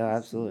 Yeah,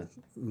 absolutely.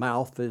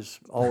 Mouth is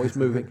always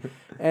moving.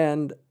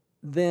 And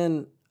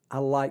then I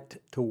liked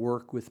to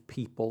work with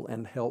people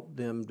and help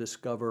them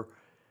discover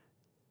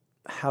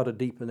how to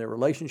deepen their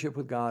relationship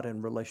with God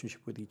and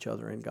relationship with each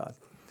other and God.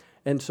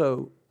 And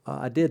so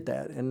I did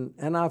that.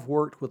 And I've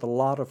worked with a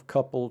lot of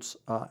couples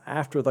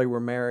after they were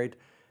married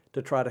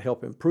to try to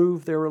help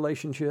improve their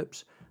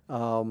relationships.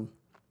 I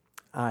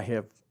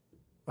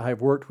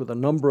have worked with a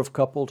number of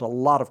couples, a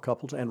lot of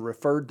couples, and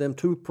referred them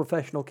to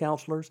professional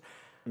counselors.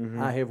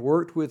 Mm-hmm. I have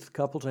worked with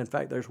couples. In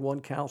fact, there's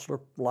one counselor,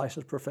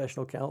 licensed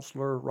professional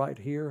counselor right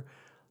here.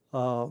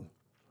 Shout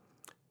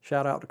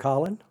out to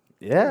Colin.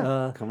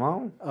 Yeah, come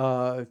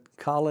on.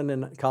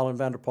 Colin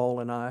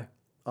Vanderpool and I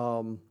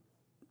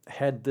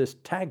had this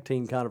tag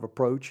team kind of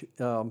approach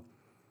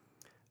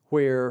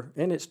where,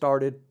 and it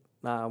started,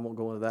 I won't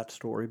go into that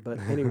story, but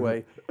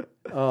anyway,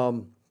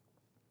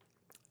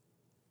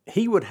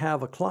 he would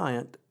have a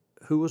client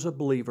who was a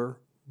believer,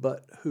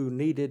 but who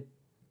needed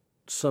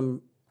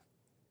some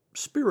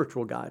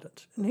spiritual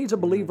guidance. And he's a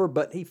believer,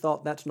 but he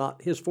thought that's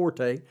not his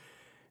forte.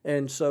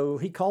 And so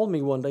he called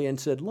me one day and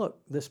said, look,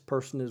 this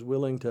person is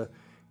willing to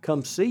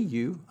come see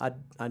you.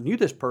 I knew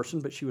this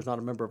person, but she was not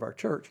a member of our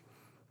church.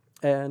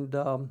 And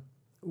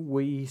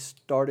we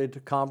started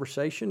a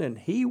conversation, and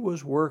he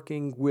was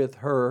working with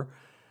her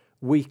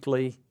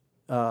weekly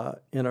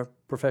in a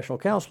professional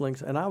counseling,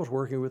 and I was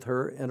working with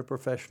her in a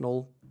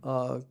professional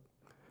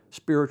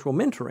spiritual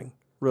mentoring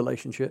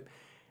relationship.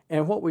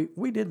 And what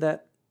we did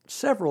that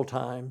several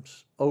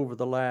times over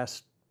the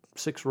last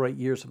 6 or 8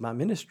 years of my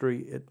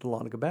ministry at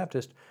Dahlonega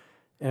Baptist,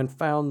 and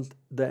found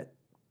that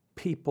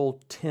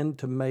people tend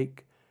to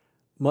make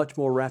much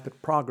more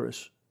rapid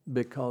progress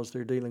because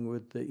they're dealing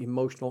with the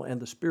emotional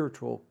and the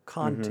spiritual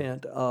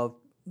content of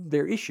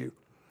their issue.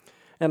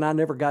 And I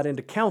never got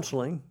into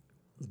counseling,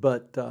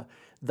 but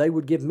they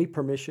would give me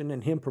permission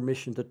and him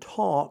permission to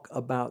talk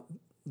about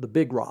the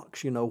big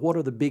rocks. What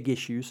are the big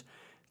issues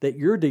that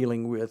you're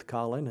dealing with,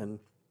 Colin? And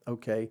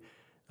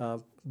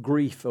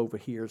grief over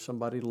here.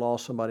 Somebody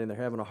lost somebody and they're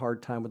having a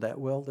hard time with that.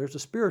 Well, there's a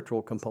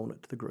spiritual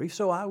component to the grief,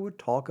 so I would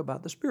talk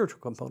about the spiritual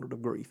component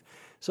of grief.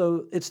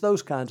 So it's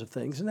those kinds of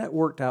things, and that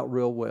worked out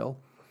real well.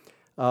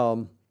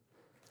 And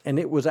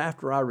it was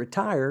after I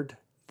retired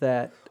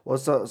that... Well,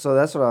 so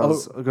that's what I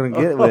was going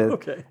to get with.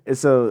 Okay. And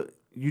so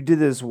you did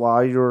this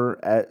while you were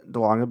at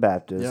Dahlonega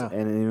Baptist, Yeah.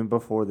 and even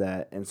before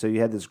that, and so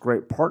you had this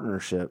great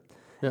partnership.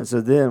 Yeah. And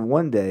so then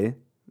one day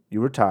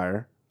you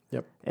retire.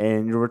 Yep.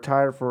 And you're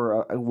retired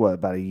for,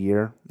 about a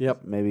year?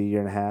 Yep. Maybe a year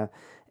and a half.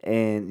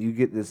 And you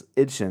get this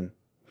itching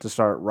to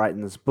start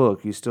writing this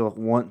book. You still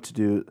want to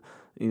do,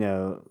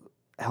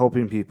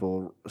 helping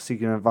people,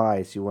 seeking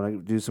advice. You want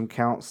to do some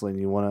counseling.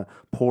 You want to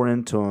pour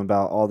into them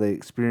about all the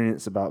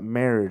experience about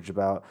marriage,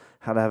 about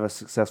how to have a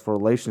successful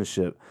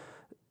relationship.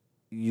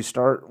 You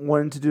start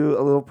wanting to do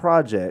a little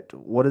project.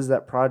 What is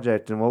that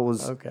project, and what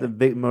was the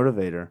big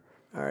motivator?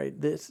 All right.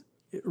 This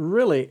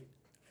really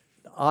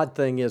odd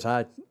thing is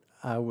I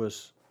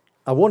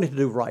wanted to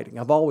do writing.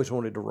 I've always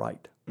wanted to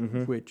write,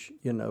 which,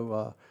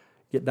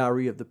 get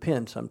diarrhea of the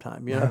pen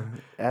sometime,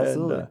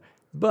 Absolutely. And,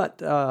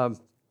 but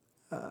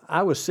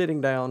I was sitting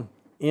down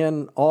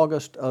in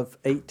August of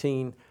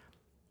 18.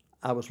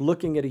 I was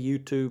looking at a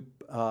YouTube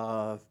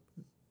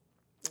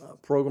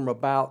program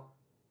about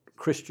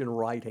Christian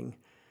writing.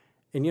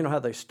 And you know how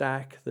they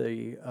stack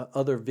the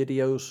other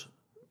videos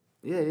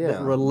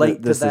that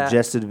relate the to that?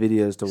 suggested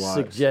videos to watch.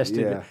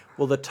 Suggested.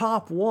 Well, the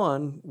top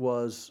one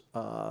was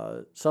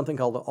something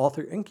called the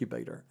Author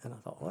Incubator. And I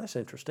thought, well, that's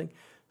interesting.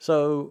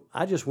 So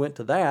I just went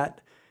to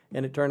that,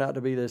 and it turned out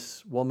to be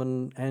this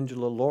woman,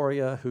 Angela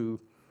Loria, who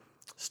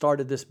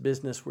started this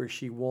business where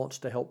she wants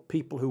to help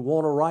people who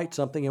want to write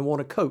something and want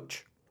to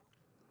coach.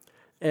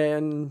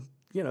 And,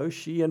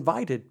 she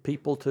invited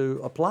people to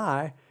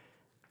apply.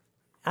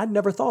 I'd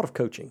never thought of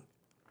coaching.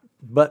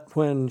 But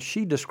when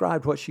she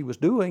described what she was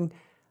doing,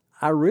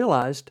 I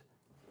realized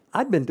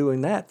I'd been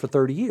doing that for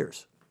 30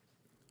 years.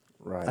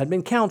 Right. I'd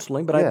been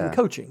counseling, but I'd been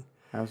coaching.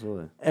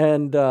 Absolutely.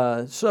 And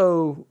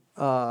so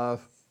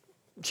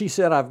she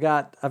said,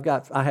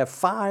 I have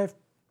 5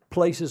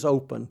 places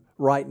open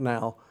right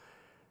now.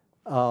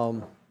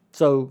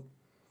 So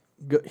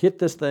hit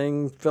this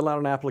thing, fill out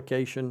an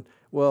application.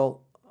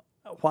 Well,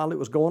 while it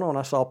was going on,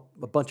 I saw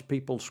a bunch of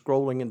people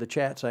scrolling in the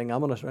chat saying,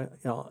 I'm going to,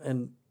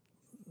 and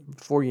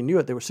before you knew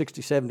it, there were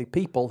 60, 70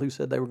 people who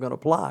said they were going to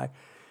apply.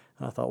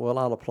 And I thought, well,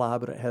 I'll apply,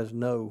 but I have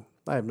no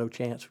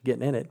chance of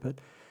getting in it. But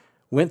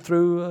went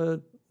through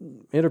an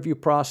interview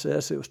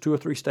process. It was 2 or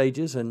 3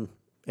 stages, and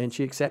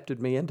she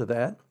accepted me into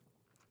that.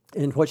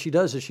 And what she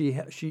does is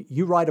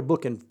you write a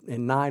book in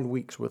 9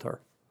 weeks with her.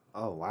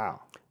 Oh,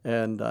 wow.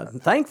 And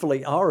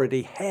thankfully, I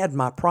already had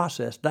my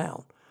process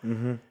down.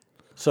 Mm-hmm.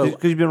 So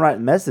because you've been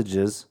writing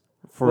messages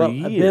for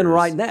years. I've been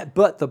writing that,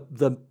 but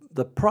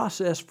the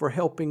process for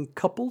helping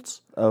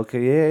couples.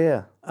 Okay,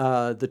 yeah.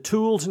 The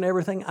tools and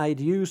everything, I'd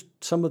used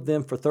some of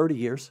them for 30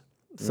 years,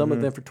 some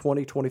of them for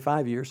 20,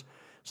 25 years,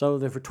 some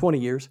of them for 20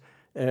 years.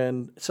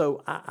 And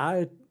so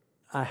I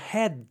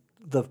had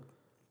the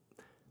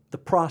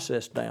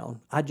process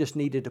down. I just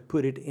needed to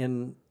put it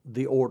in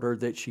the order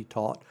that she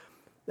taught.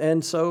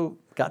 And so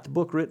got the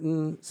book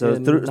written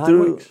in 9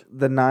 weeks.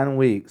 The 9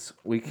 weeks,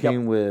 we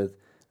came with,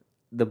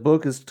 the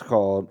book is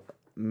called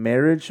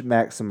Marriage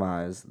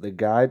Maximized, the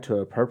guide to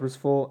a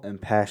purposeful and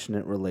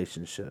passionate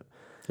relationship.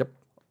 Yep.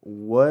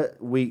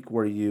 What week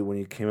were you when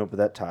you came up with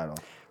that title?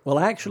 Well,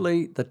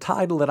 actually, the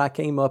title that I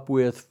came up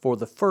with for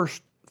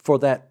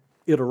that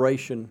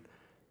iteration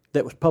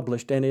that was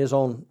published and is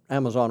on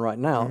Amazon right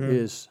now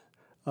is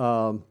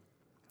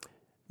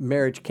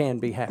Marriage Can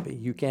Be Happy.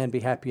 You Can Be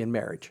Happy in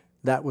Marriage.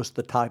 That was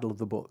the title of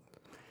the book.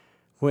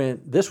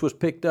 When this was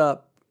picked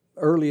up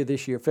earlier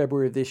this year,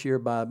 February of this year,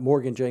 by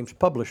Morgan James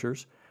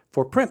Publishers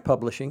for print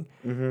publishing,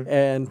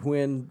 and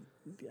when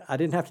I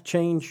didn't have to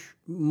change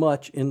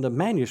much in the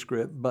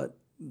manuscript, but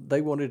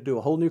they wanted to do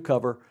a whole new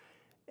cover,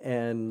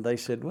 and they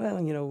said,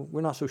 well,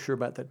 we're not so sure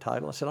about that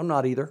title. I said, I'm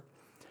not either.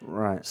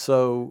 Right.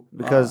 So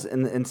because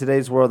in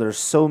today's world, there's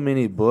so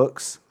many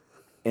books,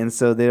 and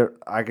so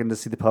I can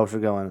just see the publisher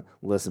going,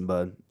 listen,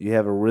 bud, you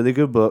have a really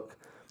good book,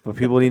 but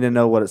people need to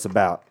know what it's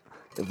about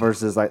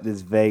versus like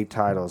these vague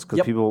titles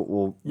because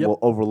people will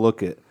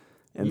overlook it.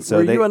 And so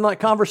were you in that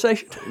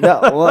conversation?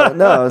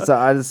 No.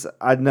 So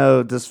I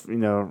know just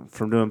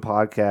from doing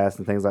podcasts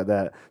and things like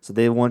that. So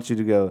they want you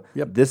to go,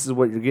 this is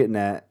what you're getting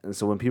at, and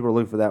so when people are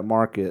looking for that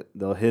market,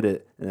 they'll hit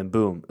it, and then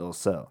boom, it'll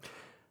sell.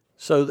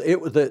 So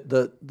it was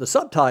the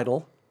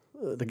subtitle,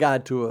 the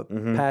guide to a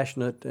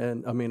passionate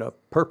a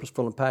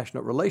purposeful and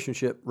passionate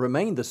relationship,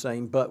 remained the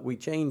same, but we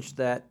changed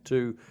that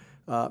to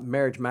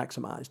Marriage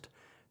Maximized,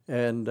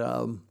 and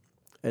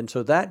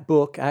so that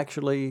book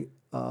actually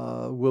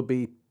will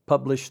be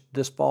published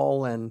this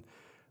fall and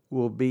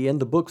will be in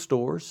the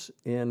bookstores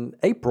in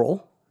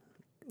April.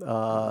 In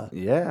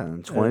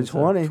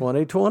 2020.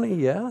 2020,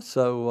 yeah.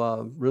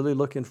 So really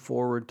looking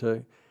forward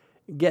to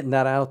getting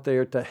that out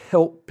there to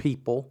help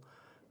people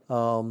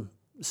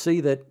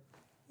see that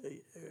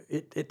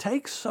it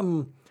takes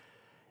some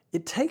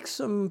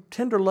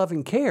tender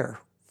loving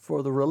care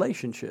for the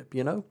relationship,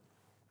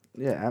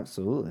 Yeah,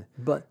 absolutely.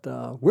 But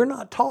we're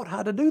not taught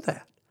how to do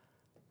that.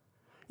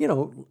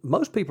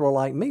 Most people are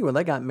like me when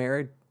they got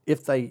married.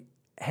 If they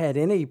had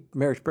any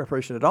marriage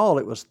preparation at all,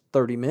 it was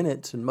 30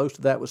 minutes, and most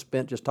of that was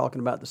spent just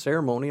talking about the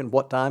ceremony and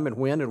what time and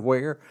when and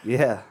where.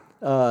 Yeah.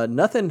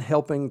 Nothing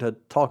helping to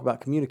talk about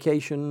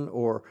communication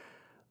or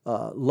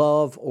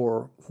love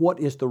or what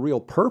is the real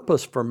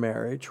purpose for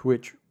marriage,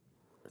 which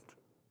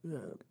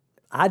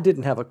I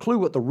didn't have a clue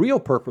what the real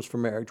purpose for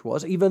marriage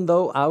was, even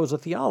though I was a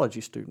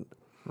theology student.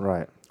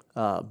 Right.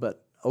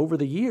 But over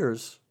the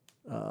years,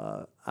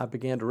 I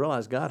began to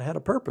realize God had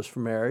a purpose for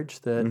marriage,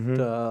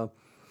 that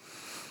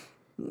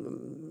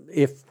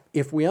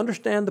if we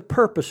understand the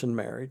purpose in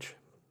marriage,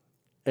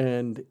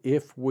 and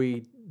if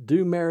we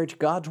do marriage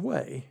God's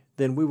way,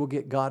 then we will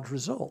get God's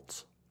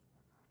results.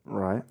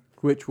 Right.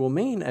 Which will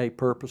mean a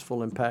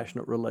purposeful and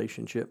passionate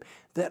relationship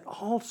that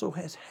also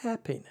has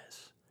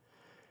happiness.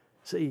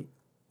 See,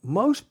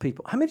 most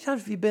people, how many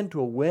times have you been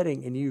to a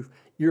wedding and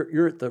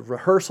you're at the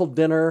rehearsal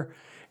dinner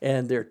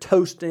and they're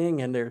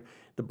toasting and the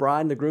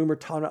bride and the groom are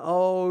talking,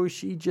 oh,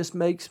 she just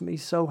makes me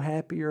so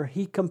happy, or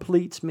he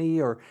completes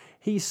me, or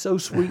he's so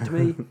sweet to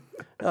me,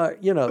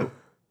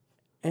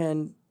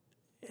 and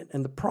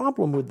the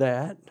problem with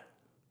that,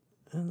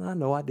 and I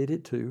know I did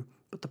it too,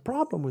 but the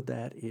problem with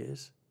that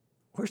is,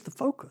 where's the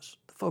focus?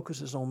 The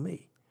focus is on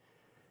me.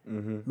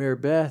 Mary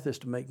Beth is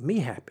to make me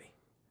happy.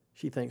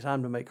 She thinks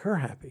I'm to make her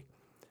happy.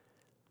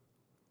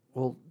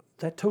 Well,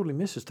 that totally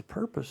misses the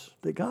purpose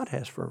that God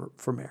has for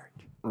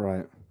marriage.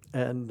 Right.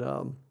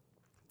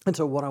 And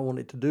so what I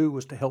wanted to do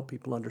was to help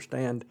people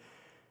understand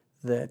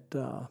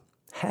that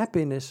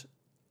happiness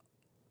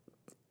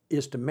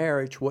is to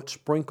marriage what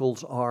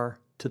sprinkles are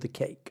to the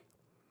cake.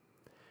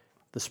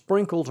 The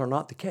sprinkles are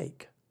not the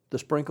cake. The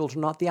sprinkles are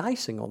not the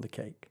icing on the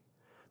cake.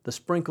 The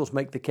sprinkles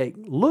make the cake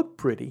look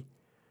pretty,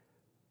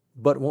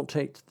 but it won't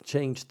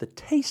change the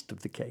taste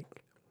of the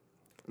cake.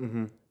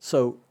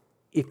 So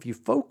if you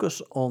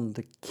focus on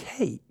the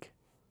cake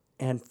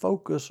and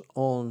focus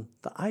on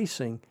the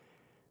icing,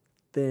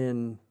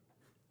 then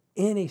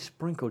any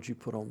sprinkles you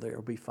put on there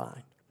will be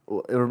fine.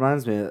 Well, it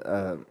reminds me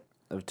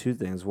of two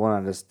things. One,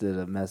 I just did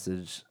a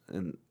message,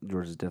 and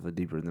yours is definitely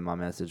deeper than my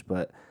message,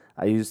 but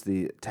I used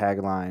the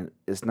tagline,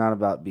 it's not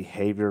about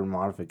behavior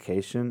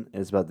modification,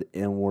 it's about the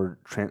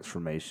inward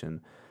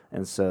transformation.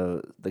 And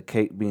so the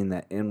cake being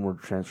that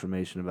inward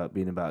transformation about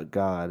being about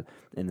God,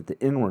 and if the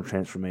inward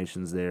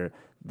transformation's there,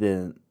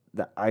 then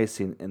the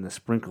icing and the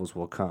sprinkles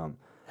will come.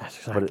 That's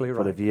exactly right.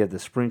 But if you have the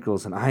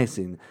sprinkles and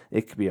icing,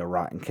 it could be a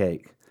rotten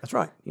cake. That's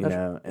right.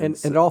 And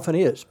it often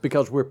is,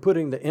 because we're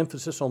putting the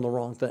emphasis on the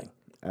wrong thing.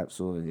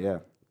 Absolutely, yeah.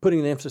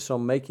 Putting the emphasis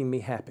on making me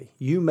happy.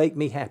 You make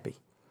me happy.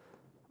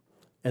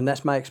 And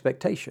that's my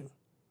expectation.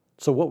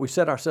 So what we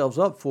set ourselves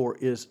up for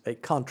is a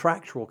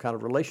contractual kind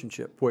of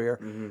relationship where,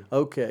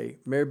 okay,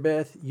 Mary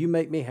Beth, you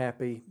make me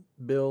happy.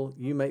 Bill,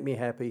 you make me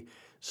happy.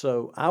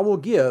 So I will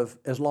give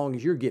as long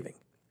as you're giving.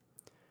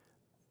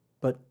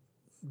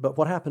 But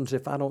what happens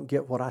if I don't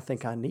get what I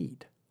think I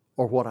need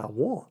or what I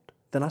want?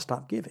 Then I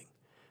stop giving.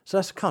 So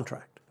that's a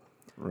contract.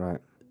 Right.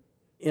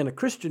 In a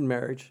Christian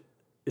marriage,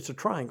 it's a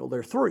triangle. There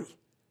are three.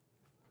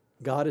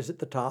 God is at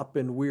the top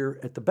and we're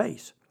at the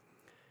base.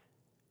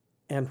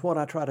 And what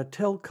I try to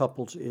tell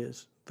couples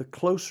is the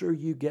closer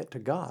you get to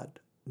God,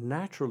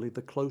 naturally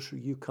the closer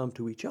you come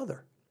to each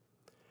other.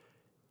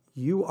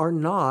 You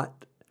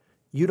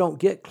don't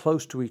get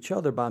close to each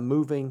other by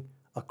moving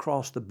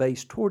across the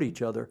base toward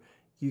each other.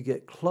 You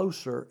get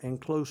closer and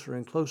closer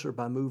and closer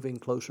by moving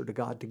closer to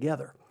God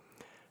together.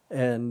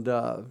 And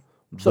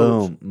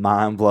boom,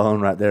 mind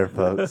blown right there,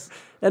 folks.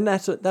 And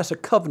that's a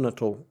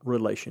covenantal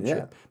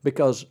relationship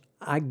because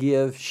I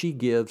give, she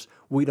gives.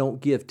 We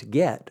don't give to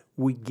get,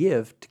 we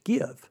give to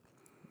give.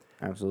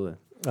 Absolutely.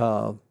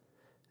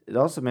 It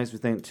also makes me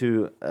think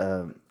too.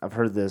 I've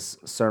heard this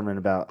sermon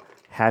about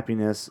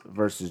happiness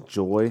versus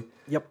joy.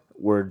 Yep.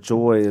 Where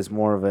joy is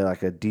more of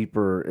a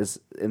deeper is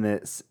an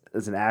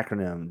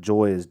acronym.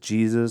 Joy is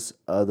Jesus,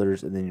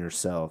 others, and then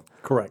yourself.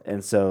 Correct.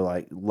 And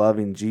so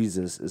loving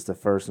Jesus is the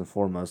first and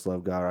foremost.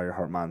 Love God, all your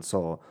heart, mind,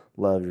 soul.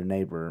 Love your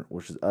neighbor,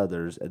 which is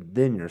others, and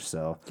then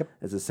yourself. Yep.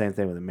 It's the same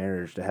thing with a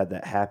marriage. To have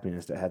that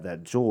happiness, to have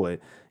that joy,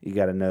 you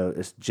got to know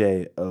it's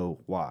Joy,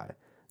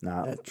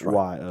 not That's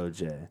right.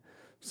 Yoj.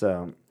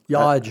 So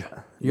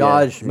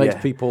Yaj makes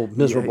people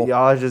miserable.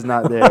 Yaj is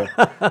not there.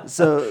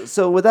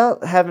 so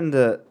without having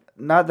to,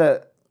 not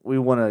that we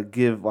want to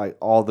give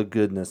all the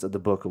goodness of the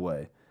book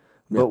away,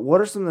 but what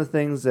are some of the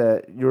things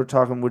that we were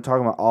talking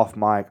about off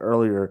mic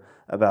earlier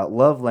about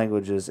love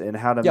languages and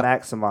how to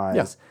maximize?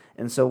 Yeah.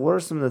 And so what are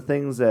some of the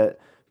things that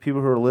people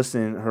who are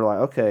listening who are like,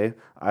 okay,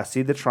 I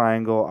see the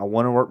triangle, I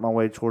want to work my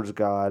way towards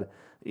God,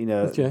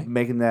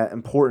 making that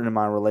important in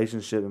my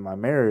relationship, in my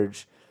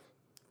marriage.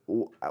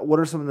 What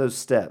are some of those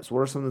steps?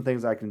 What are some of the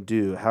things I can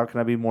do? How can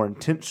I be more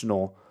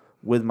intentional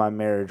with my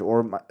marriage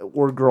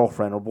or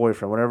girlfriend or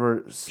boyfriend,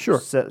 whatever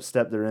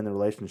step they're in the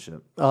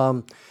relationship?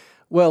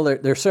 Well,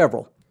 there are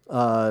several.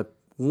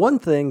 One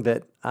thing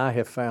that I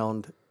have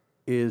found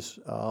is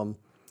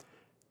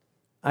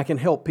I can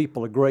help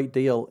people a great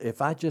deal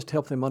if I just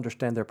help them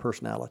understand their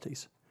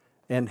personalities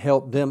and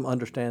help them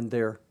understand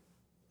their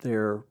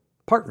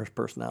partner's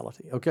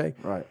personality, okay?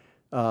 Right.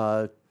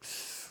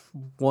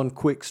 One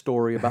quick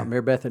story about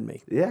Mary Beth and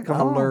me. Yeah, come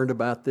on. I learned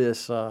about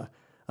this. I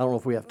don't know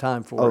if we have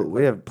time for it. Oh,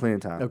 we have plenty of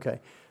time. Okay.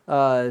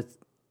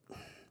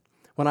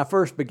 When I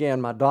first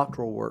began my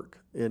doctoral work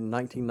in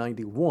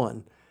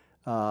 1991,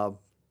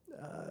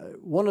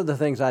 one of the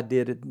things I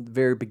did at the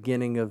very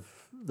beginning of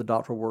the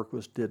doctoral work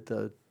was did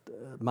the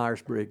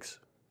Myers-Briggs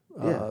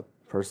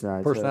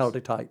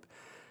personality type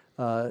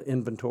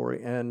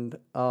inventory, and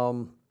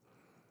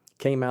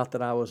came out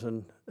that I was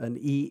an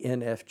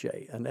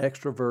ENFJ, an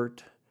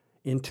extrovert,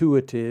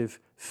 intuitive,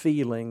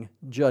 feeling,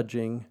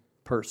 judging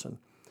person.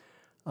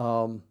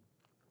 And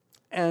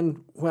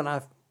when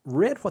I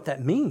read what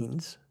that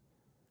means,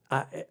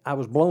 I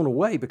was blown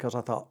away because I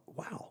thought,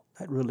 wow,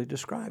 that really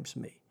describes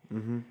me.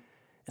 Mm-hmm.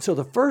 And so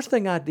the first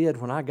thing I did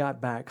when I got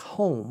back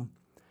home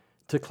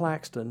to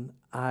Claxton,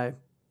 it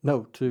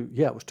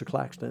was to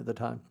Claxton at the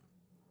time.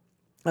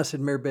 I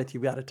said, Mary Beth,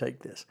 you've got to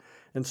take this.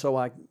 And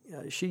so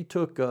she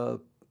took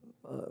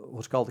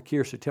what's called the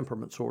Kiersa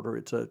Temperaments Order.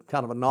 It's a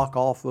kind of a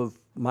knockoff of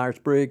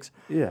Myers-Briggs.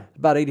 Yeah.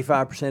 About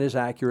 85% is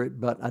accurate,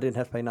 but I didn't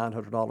have to pay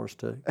 $900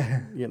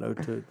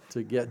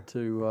 to get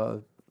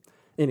to.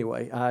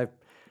 Anyway, I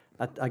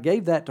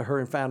gave that to her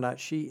and found out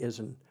she is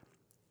an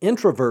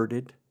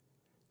introverted,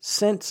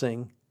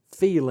 sensing,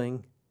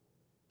 feeling,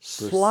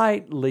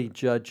 slightly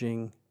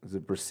judging. Is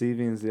it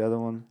perceiving is the other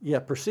one? Yeah,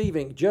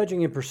 perceiving,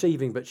 judging and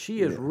perceiving, but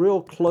she is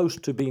real close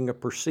to being a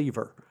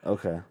perceiver.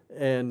 Okay.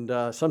 And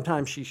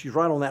sometimes she's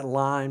right on that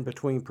line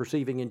between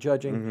perceiving and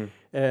judging,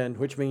 and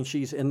which means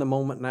she's in the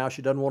moment now.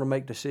 She doesn't want to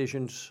make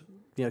decisions.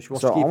 She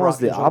wants to keep almost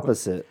the open.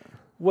 opposite.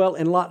 Well,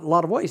 in a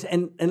lot of ways.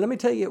 And let me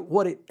tell you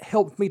what it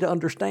helped me to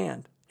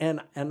understand.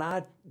 And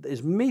I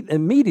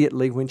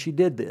immediately when she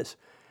did this,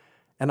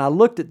 and I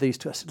looked at these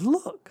two, I said,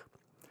 look.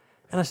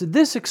 And I said,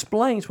 this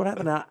explains what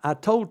happened. I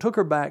took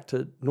her back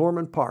to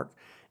Norman Park.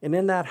 And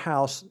in that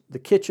house, the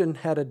kitchen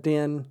had a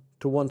den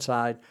to one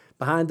side.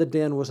 Behind the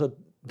den was a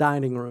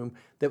dining room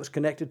that was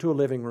connected to a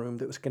living room,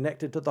 that was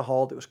connected to the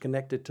hall, that was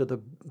connected to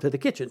the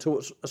kitchen. So it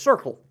was a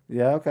circle.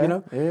 Yeah, okay.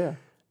 Yeah.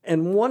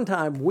 And one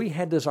time we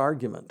had this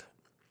argument,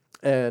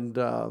 and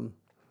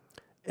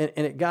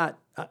it got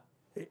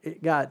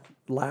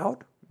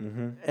loud.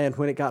 Mm-hmm. And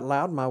when it got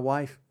loud, my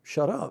wife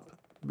shut up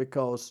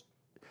because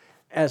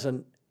as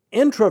an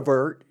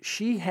introvert,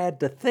 she had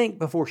to think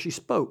before she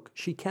spoke.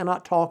 She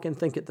cannot talk and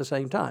think at the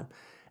same time.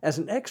 As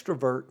an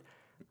extrovert,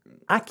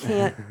 I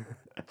can't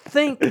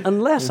think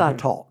unless I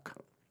talk.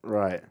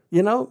 Right.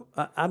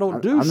 I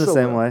don't do so. I'm the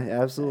same way,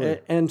 absolutely.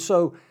 And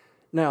so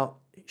now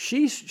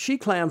she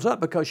clams up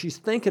because she's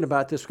thinking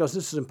about this because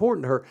this is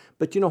important to her.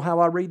 But you know how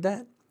I read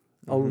that?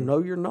 Mm-hmm. Oh, no,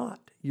 you're not.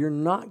 You're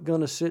not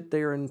going to sit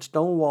there and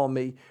stonewall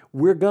me.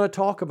 We're going to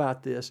talk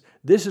about this.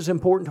 This is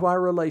important to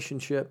our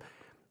relationship.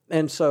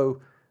 And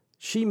so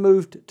she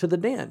moved to the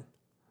den,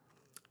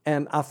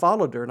 and I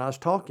followed her, and I was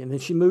talking.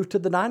 And she moved to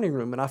the dining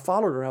room, and I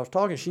followed her, and I was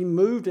talking. She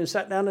moved and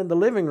sat down in the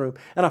living room,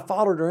 and I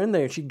followed her in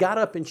there. And she got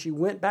up, and she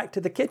went back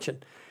to the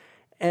kitchen.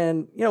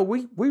 And,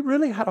 we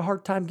really had a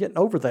hard time getting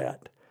over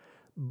that.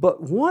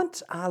 But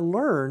once I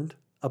learned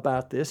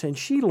about this, and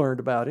she learned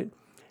about it,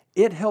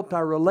 it helped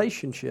our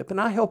relationship,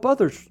 and I help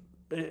others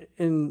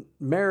in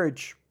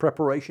marriage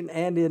preparation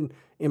and in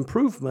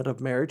improvement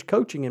of marriage,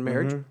 coaching in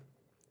marriage.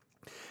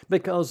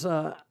 Because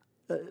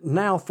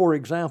now, for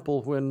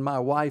example, when my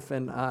wife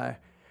and I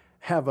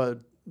have a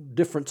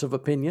difference of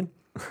opinion,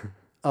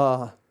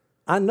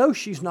 I know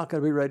she's not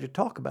going to be ready to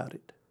talk about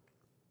it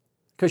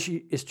because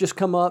it's just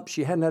come up.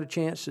 She hadn't had a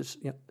chance.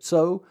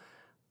 So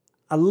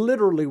I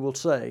literally will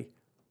say,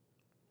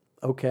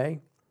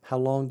 okay, how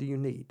long do you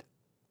need?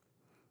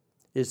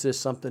 Is this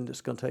something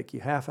that's going to take you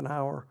half an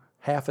hour,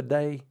 half a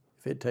day?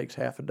 If it takes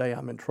half a day,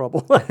 I'm in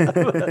trouble. But,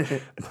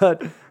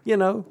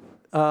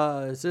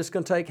 is this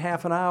going to take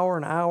half an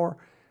hour?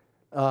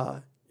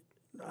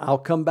 I'll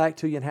come back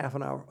to you in half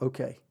an hour.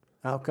 Okay.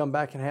 I'll come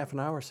back in half an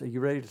hour. Say, you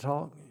ready to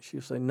talk?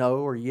 She'll say no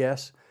or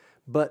yes.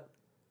 But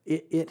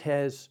it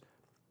has,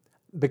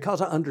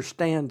 because I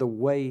understand the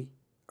way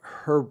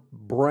her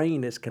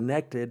brain is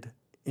connected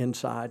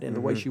inside and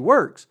the way she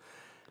works,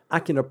 I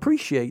can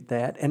appreciate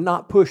that and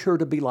not push her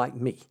to be like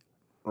me.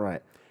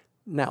 Right.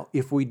 Now,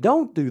 if we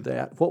don't do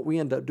that, what we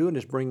end up doing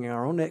is bringing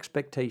our own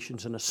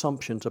expectations and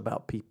assumptions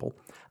about people.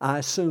 I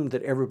assumed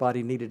that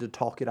everybody needed to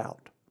talk it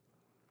out.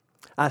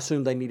 I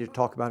assumed they needed to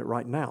talk about it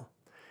right now.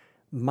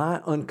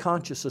 My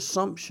unconscious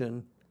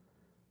assumption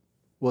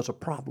was a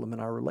problem in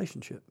our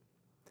relationship.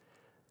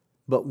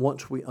 But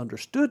once we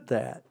understood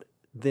that,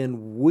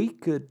 then we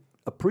could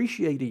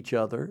appreciate each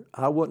other.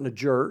 I wasn't a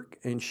jerk,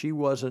 and she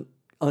wasn't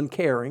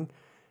uncaring.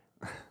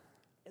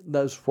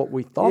 That's what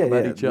we thought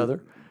about each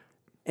other.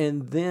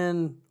 And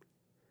then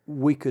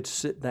we could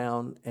sit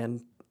down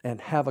and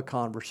have a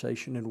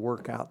conversation and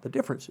work out the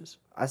differences.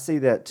 I see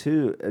that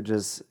too,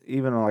 just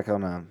even like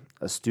on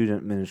a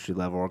student ministry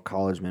level or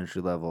college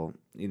ministry level,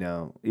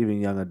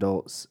 even young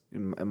adults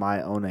in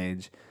my own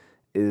age,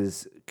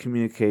 is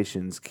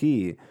communication's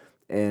key,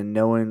 and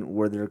knowing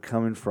where they're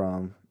coming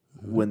from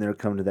when they're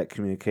coming to that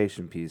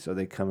communication piece. Are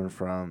they coming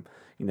from,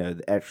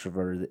 the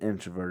extrovert or the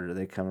introvert? Are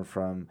they coming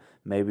from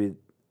maybe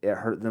it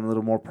hurt them a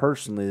little more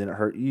personally than it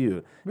hurt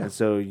you? Yeah. And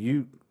so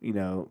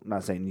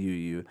not saying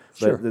you,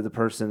 sure. But the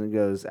person that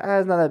goes,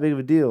 it's not that big of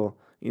a deal.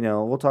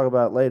 We'll talk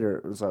about it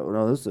later. It's like, well,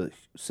 no, this is a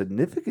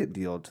significant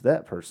deal to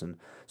that person.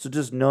 So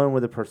just knowing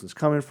where the person's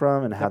coming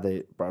from and how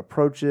they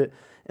approach it,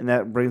 and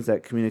that brings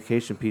that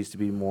communication piece to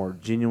be more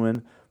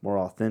genuine, more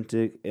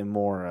authentic, and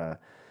more,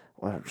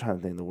 I'm trying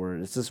to think of the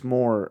word. It's just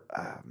more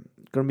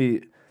going to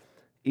be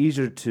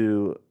easier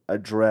to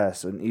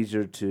address and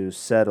easier to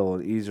settle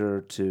and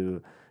easier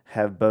to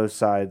have both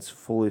sides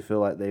fully feel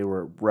like they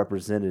were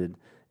represented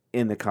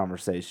in the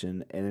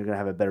conversation, and they're going to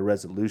have a better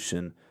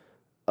resolution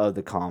of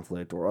the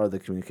conflict or of the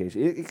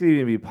communication. It could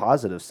even be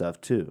positive stuff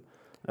too,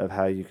 of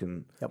how you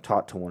can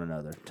talk to one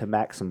another to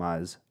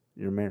maximize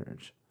your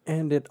marriage.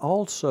 And it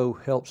also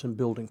helps in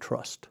building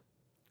trust.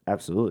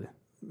 Absolutely.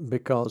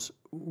 Because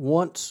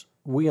once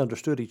we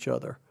understood each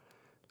other,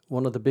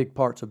 one of the big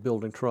parts of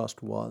building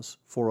trust was,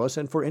 for us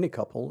and for any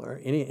couple or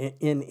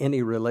in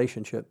any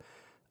relationship,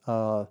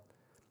 no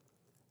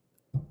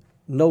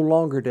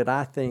longer did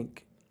I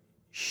think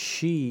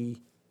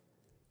she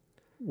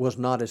was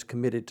not as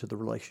committed to the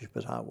relationship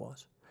as I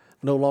was.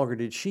 No longer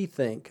did she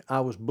think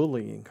I was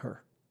bullying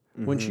her.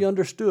 Mm-hmm. When she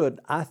understood,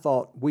 I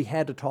thought we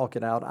had to talk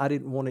it out. I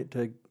didn't want it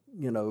to,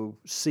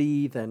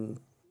 seethe and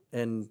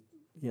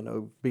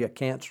be a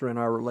cancer in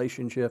our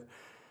relationship.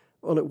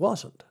 Well, it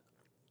wasn't.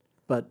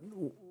 But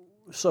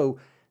so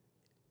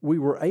we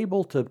were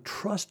able to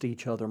trust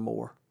each other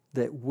more,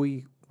 that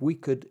we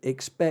could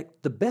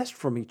expect the best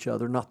from each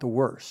other, not the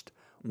worst,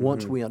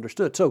 once we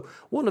understood. So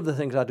one of the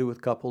things I do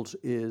with couples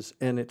is,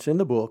 and it's in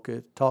the book,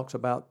 it talks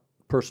about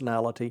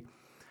personality.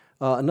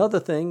 Another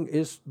thing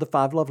is the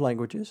 5 love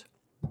languages.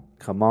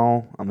 Come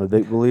on, I'm a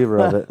big believer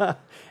of it.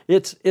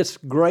 It's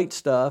great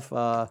stuff.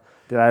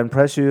 Did I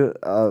impress you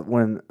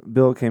when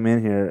Bill came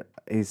in here?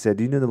 He said,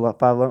 "Do you know the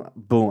 5 love?"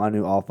 Boom! I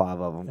knew all 5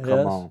 of them.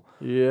 Come on.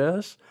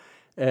 Yes,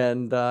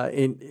 and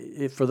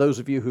for those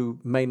of you who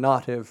may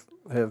not have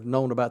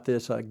known about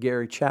this,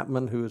 Gary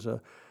Chapman, who is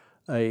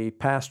a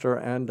pastor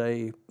and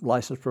a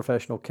licensed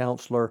professional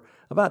counselor,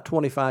 about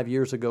 25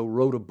 years ago,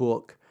 wrote a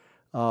book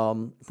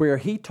where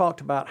he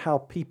talked about how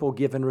people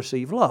give and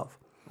receive love.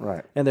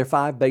 Right. And there are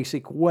 5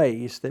 basic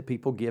ways that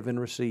people give and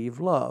receive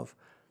love.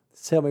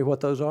 Tell me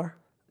what those are.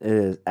 It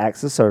is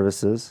acts of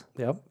services.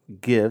 Yep.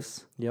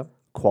 Gifts. Yep.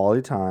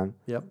 Quality time.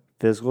 Yep.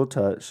 Physical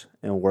touch,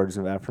 and words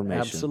of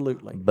affirmation.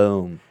 Absolutely.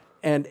 Boom.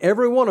 And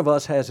every one of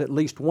us has at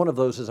least one of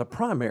those as a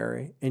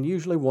primary, and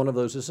usually one of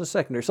those as a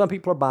secondary. Some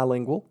people are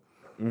bilingual.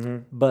 Mm-hmm.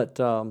 But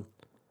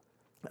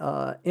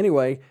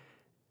anyway,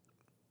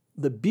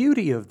 the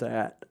beauty of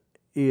that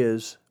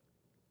is,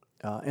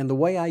 and the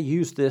way I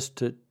use this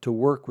to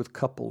work with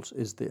couples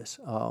is this.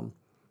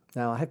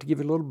 Now, I have to give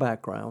you a little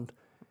background.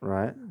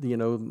 Right.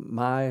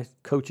 My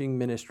coaching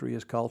ministry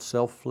is called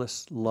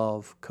Selfless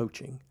Love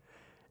Coaching.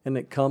 And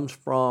it comes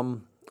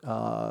from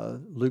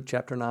Luke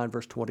chapter 9,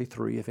 verse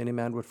 23. If any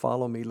man would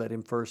follow me, let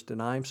him first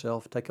deny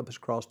himself, take up his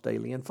cross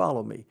daily, and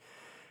follow me.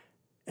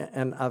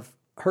 And I've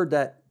heard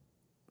that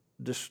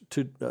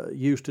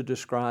used to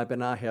describe,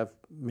 and I have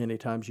many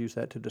times used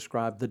that to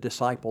describe the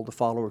disciple, the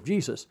follower of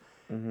Jesus.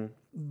 Mm-hmm.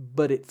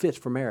 But it fits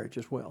for marriage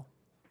as well,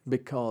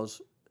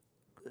 because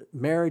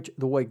marriage,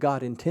 the way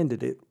God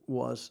intended it,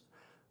 was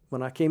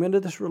when I came into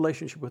this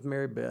relationship with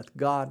Mary Beth,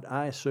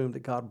 I assumed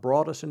that God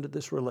brought us into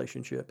this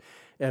relationship,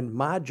 and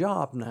my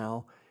job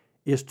now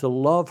is to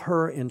love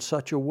her in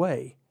such a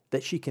way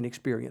that she can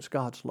experience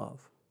God's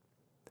love,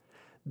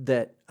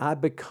 that I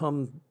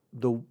become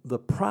the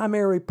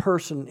primary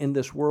person in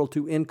this world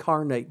to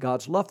incarnate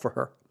God's love for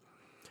her.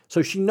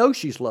 So she knows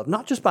she's loved,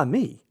 not just by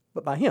me,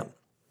 but by Him.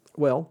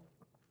 Well,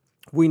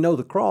 we know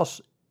the cross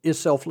is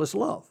selfless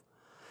love.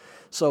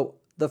 So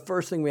the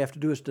first thing we have to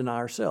do is deny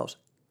ourselves.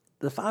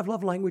 The 5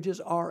 love languages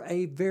are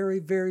a very,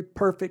 very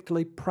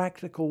perfectly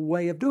practical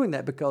way of doing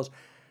that, because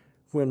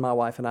when my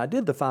wife and I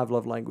did the 5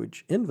 love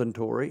language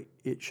inventory,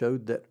 it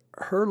showed that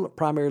her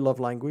primary love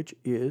language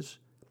is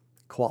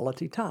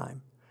quality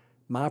time.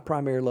 My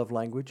primary love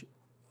language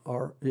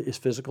is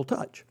physical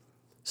touch.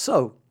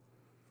 So,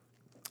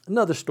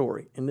 another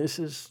story, and this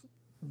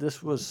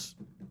was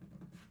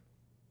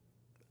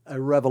a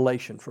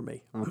revelation for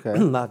me. Okay.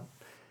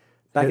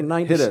 Back in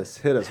 96.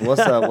 Hit us.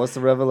 What's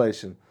the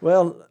revelation?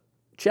 Well,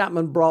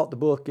 Chapman wrote the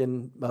book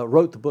in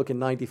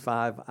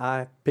 95.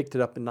 I picked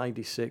it up in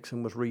 96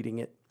 and was reading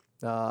it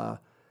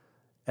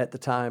at the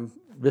time,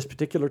 this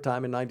particular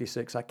time in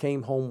 96. I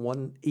came home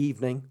one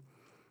evening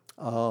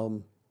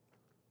from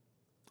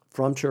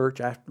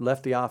church. I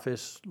left the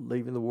office,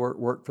 leaving the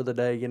work for the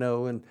day,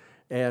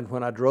 and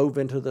when I drove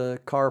into the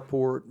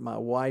carport, my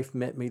wife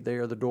met me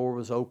there. The door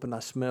was open. I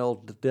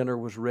smelled the dinner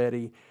was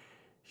ready.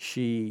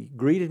 She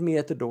greeted me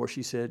at the door.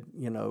 She said,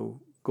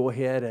 go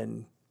ahead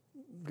and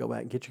go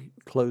back and get your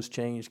clothes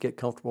changed, get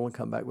comfortable, and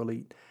come back, we'll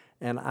eat.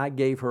 And I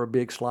gave her a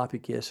big sloppy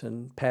kiss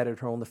and patted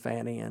her on the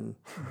fanny, and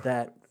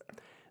that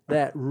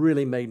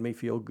really made me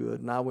feel good.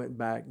 And I went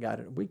back, got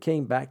it. We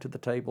came back to the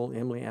table.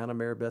 Emily, Anna,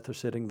 Mary Beth are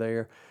sitting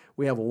there.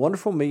 We have a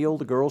wonderful meal.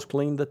 The girls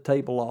cleaned the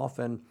table off,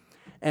 and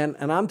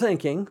I'm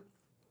thinking,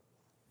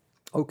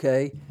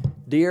 okay,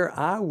 dear,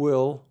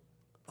 I'll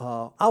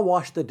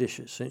wash the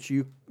dishes. Since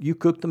you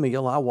cooked the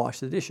meal, I'll wash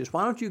the dishes.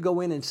 Why don't you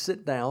go in and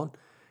sit down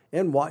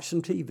and watch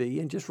some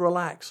TV and just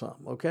relax some,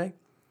 okay?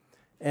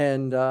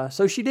 And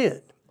so she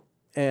did.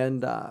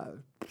 And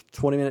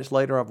 20 minutes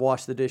later, I've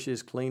washed the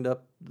dishes, cleaned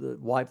up,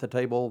 wiped the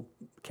table,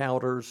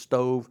 counters,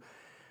 stove,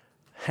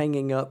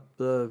 hanging up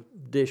the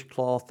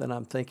dishcloth, and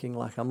I'm thinking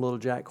like I'm little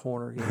Jack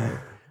Horner,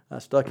 I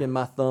stuck in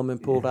my thumb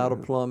and pulled out a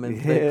plum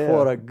and think,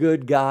 what a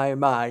good guy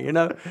am I,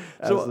 So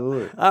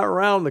Absolutely. I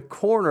around the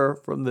corner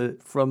from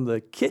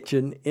the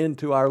kitchen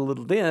into our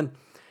little den,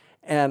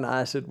 and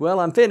I said, well,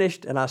 I'm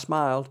finished, and I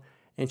smiled,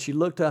 and she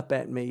looked up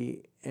at me,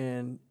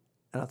 and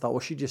I thought, well,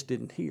 she just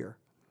didn't hear.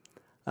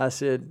 I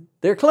said,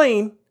 they're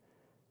clean.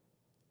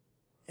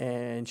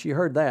 And she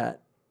heard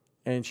that,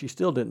 and she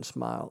still didn't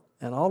smile.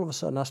 And all of a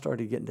sudden, I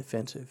started getting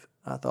defensive.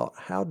 I thought,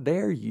 how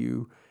dare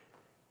you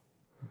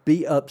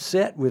be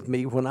upset with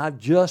me when I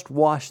just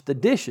washed the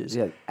dishes?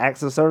 Yeah,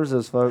 acts of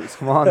services, folks.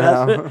 Come on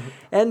now.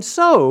 And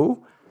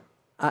so,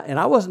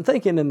 I wasn't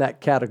thinking in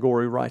that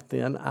category right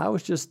then. I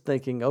was just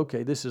thinking,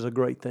 okay, this is a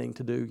great thing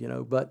to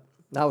do, But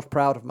I was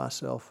proud of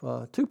myself,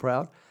 too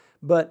proud.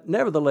 But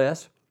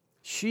nevertheless,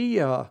 she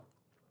and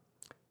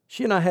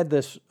I had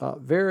this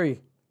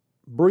very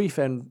brief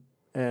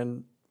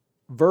and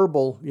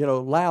verbal,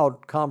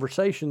 loud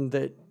conversation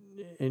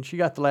and she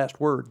got the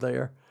last word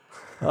there.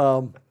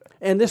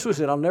 And this was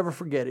it. I'll never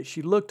forget it.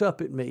 She looked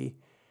up at me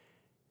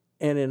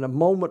and in a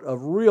moment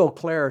of real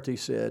clarity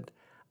said,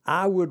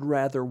 I would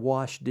rather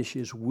wash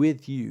dishes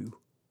with you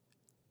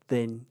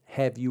than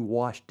have you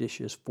wash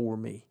dishes for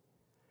me.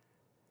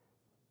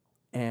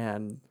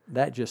 And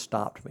that just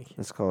stopped me.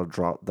 It's called a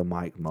drop the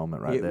mic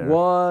moment right there. It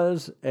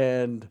was,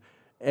 and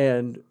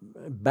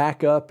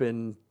back up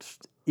and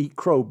eat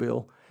crow,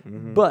 Bill.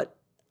 Mm-hmm. But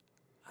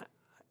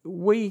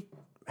we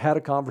had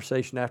a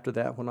conversation after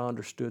that when I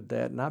understood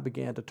that, and I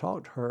began to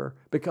talk to her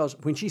because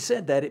when she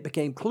said that, it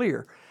became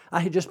clear.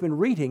 I had just been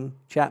reading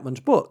Chapman's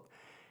book,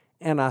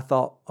 and I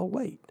thought, oh,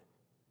 wait.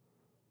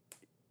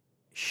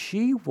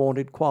 She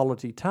wanted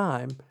quality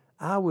time.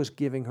 I was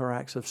giving her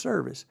acts of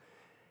service.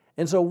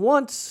 And so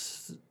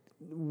once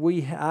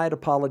I had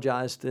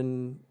apologized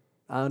and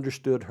I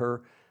understood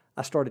her,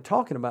 I started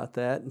talking about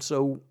that. And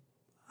so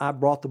I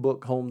brought the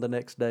book home the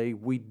next day.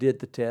 We did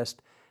the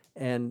test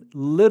and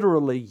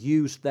literally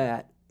used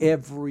that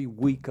every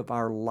week of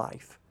our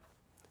life.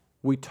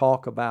 We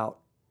talk about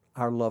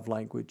our love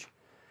language.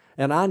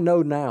 And I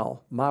know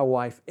now my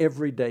wife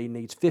every day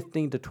needs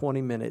 15 to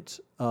 20 minutes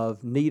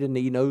of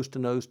knee-to-knee,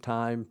 nose-to-nose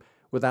time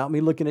without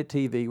me looking at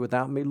TV,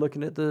 without me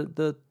looking at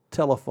the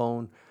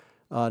telephone,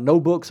 no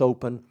books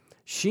open.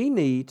 She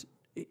needs,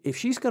 if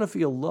she's going to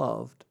feel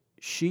loved,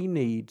 she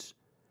needs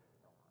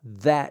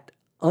that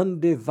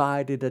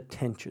undivided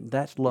attention.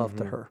 That's love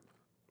to her.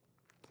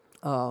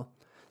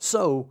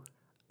 So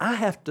I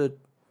have to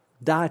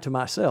die to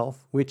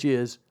myself, which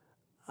is,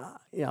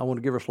 I want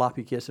to give her a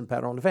sloppy kiss and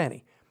pat her on the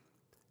fanny.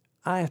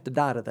 I have to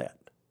die to that.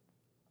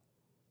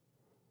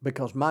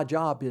 because my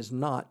job is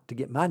not to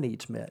get my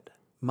needs met.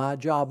 My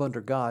job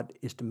under God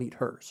is to meet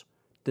hers.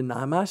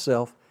 Deny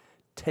myself,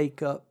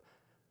 take up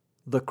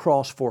the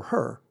cross for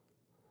her,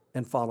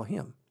 and follow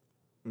him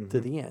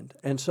to the end.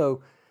 And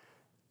so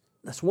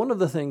that's one of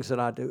the things that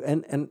I do.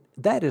 And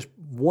that is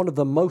one of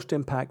the most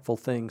impactful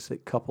things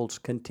that couples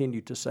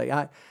continue to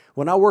say.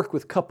 When I work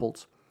with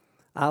couples,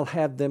 I'll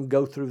have them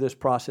go through this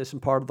process,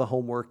 and part of the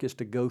homework is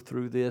to go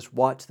through this,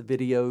 watch the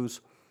videos,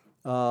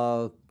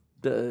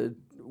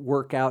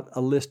 work out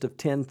a list of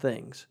 10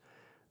 things.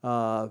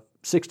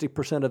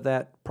 60% of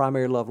that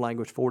primary love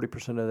language,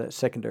 40% of that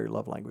secondary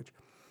love language.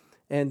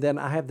 And then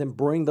I have them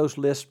bring those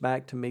lists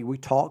back to me. We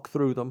talk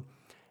through them.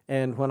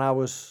 And when I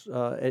was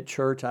at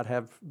church, I'd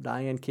have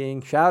Diane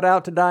King. Shout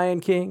out to Diane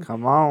King.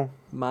 Come on.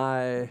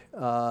 My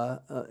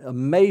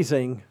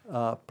amazing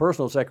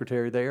personal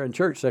secretary there and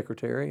church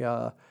secretary,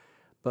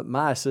 but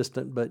my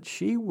assistant. But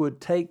she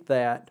would take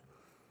that,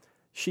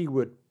 she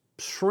would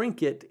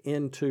shrink it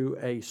into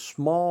a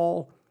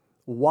small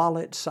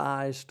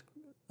wallet-sized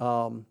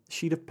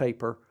sheet of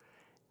paper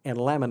and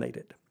laminate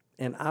it.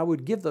 And I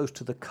would give those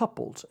to the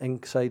couples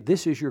and say,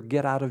 this is your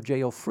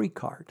get-out-of-jail-free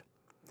card.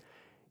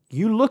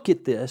 You look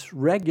at this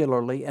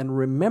regularly and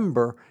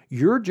remember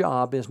your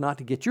job is not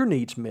to get your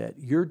needs met.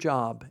 Your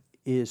job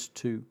is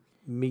to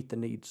meet the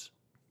needs.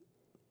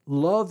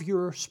 Love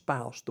your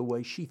spouse the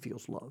way she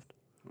feels loved.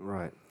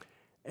 Right.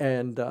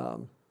 And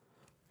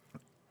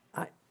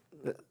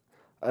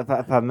if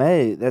I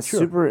may, that's Sure.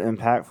 super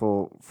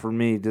impactful for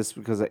me just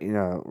because,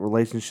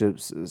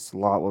 relationships is a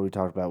lot what we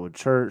talk about with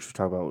church. We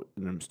talk about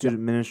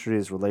student ministry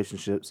is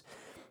relationships.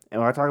 And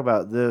when I talk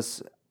about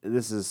this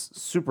is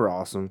super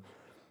awesome.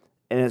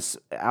 And it's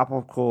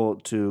applicable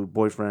to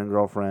boyfriend,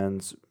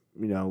 girlfriends,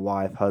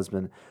 wife,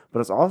 husband. But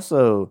it's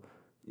also,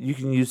 you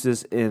can use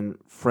this in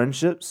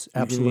friendships.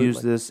 Absolutely. You can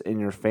use this in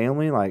your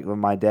family. Like with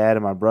my dad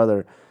and my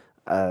brother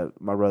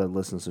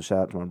listens, so shout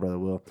out to my brother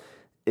Will,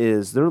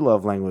 is their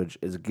love language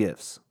is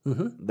gifts.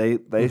 Mm-hmm.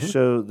 They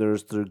show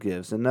theirs through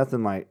gifts. And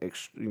nothing like,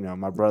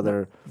 my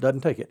brother.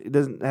 doesn't take it. It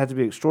doesn't have to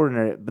be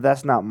extraordinary, but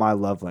that's not my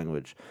love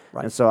language.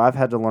 Right. And so I've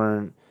had to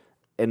learn.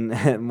 And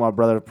my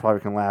brother probably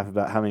can laugh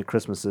about how many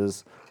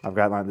Christmases I've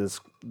gotten like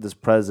this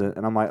present,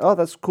 and I'm like, oh,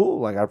 that's cool,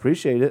 like I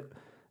appreciate it.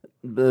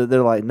 But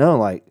they're like, no,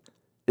 like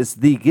it's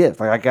the gift.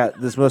 Like I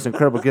got this most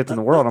incredible gift in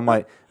the world. I'm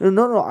like,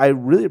 no, I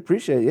really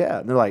appreciate it. Yeah.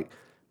 And they're like,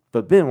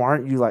 but Ben, why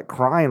aren't you like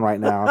crying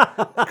right now?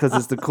 Because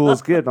it's the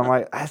coolest gift. I'm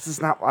like, that's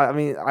just not. I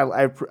mean,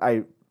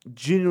 I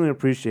genuinely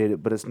appreciate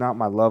it, but it's not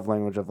my love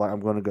language of like I'm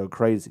going to go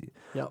crazy.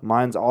 Yep.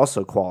 Mine's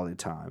also quality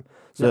time.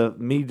 So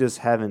me just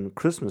having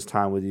Christmas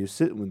time with you,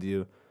 sitting with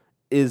you,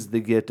 is the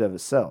gift of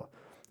itself.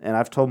 And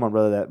I've told my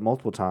brother that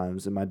multiple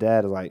times, and my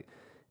dad is like,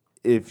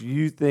 if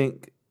you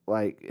think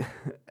like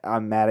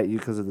I'm mad at you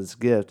because of this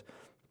gift,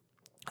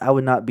 I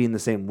would not be in the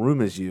same room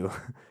as you,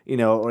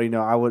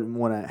 I wouldn't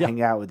want to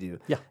hang out with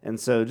you. Yeah. And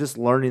so just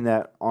learning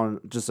that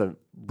on just a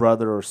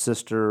brother or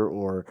sister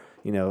or,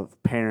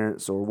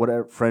 parents or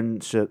whatever,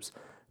 friendships,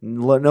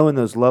 knowing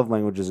those love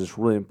languages is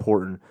really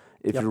important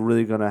if you're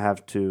really going to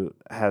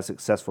have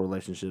successful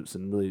relationships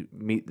and really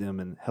meet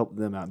them and help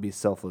them out, be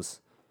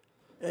selfless.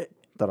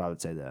 Thought I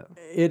would say that.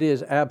 It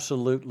is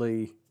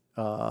absolutely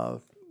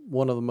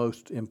one of the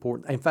most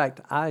important. In fact,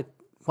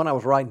 when I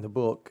was writing the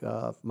book,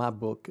 my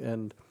book,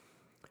 and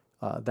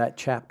that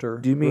chapter.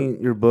 Do you mean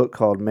your book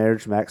called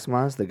Marriage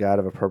Maximized, The Guide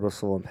of a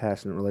Purposeful and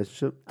Passionate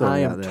Relationship? I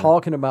am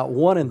talking about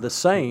one and the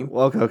same.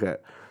 Well, okay.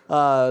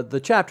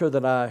 The chapter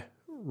that I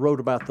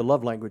wrote about the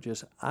love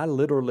languages, I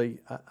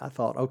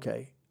thought,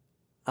 okay,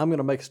 I'm going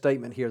to make a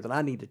statement here that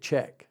I need to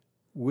check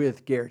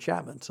with Gary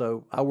Chapman.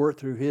 So I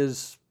worked through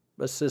his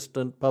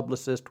assistant,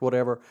 publicist,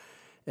 whatever,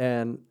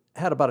 and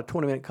had about a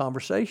 20-minute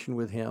conversation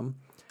with him.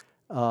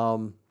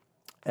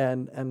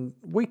 And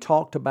we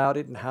talked about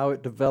it and how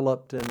it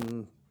developed,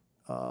 and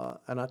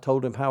I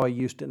told him how I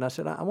used it. And I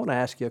said, I want to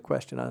ask you a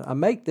question. I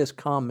make this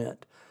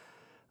comment.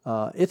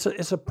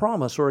 It's a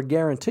promise or a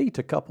guarantee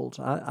to couples.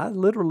 I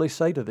literally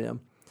say to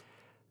them,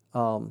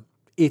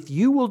 if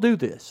you will do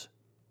this,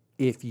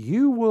 if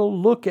you will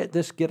look at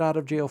this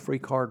get-out-of-jail-free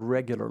card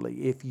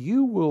regularly, if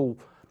you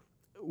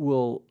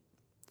will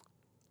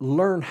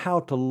learn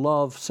how to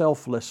love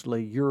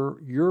selflessly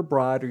your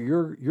bride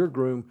or your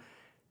groom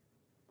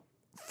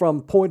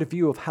from point of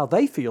view of how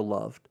they feel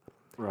loved,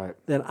 right,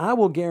 then I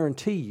will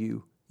guarantee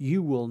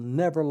you will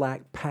never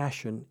lack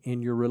passion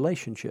in your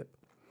relationship.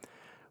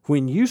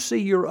 When you see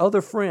your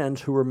other friends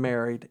who are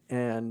married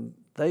and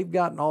they've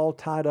gotten all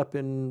tied up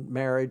in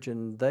marriage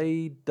and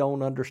they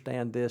don't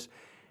understand this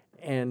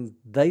and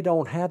they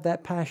don't have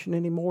that passion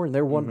anymore and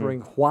they're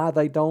wondering why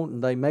they don't,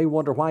 and they may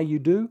wonder why you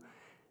do,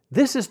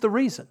 this is the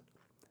reason.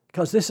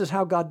 Because this is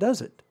how God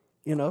does it,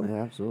 Yeah,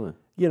 absolutely.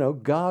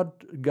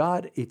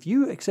 God, if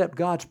you accept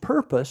God's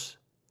purpose,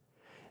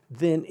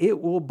 then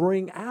it will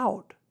bring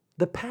out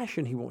the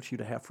passion He wants you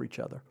to have for each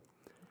other.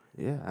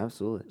 Yeah,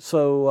 absolutely.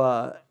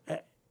 So,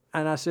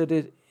 and I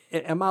said,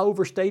 am I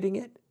overstating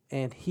it?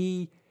 And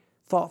he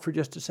thought for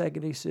just a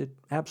second. He said,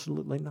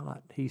 absolutely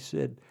not. He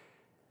said,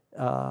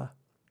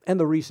 And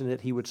the reason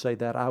that he would say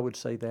that, I would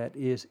say that,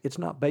 is it's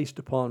not based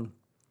upon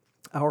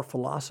our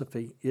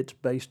philosophy. It's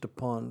based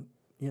upon,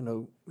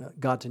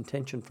 God's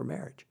intention for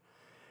marriage.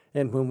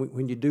 And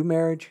when you do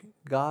marriage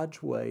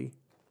God's way,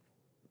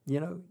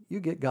 you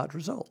get God's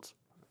results.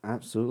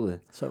 Absolutely.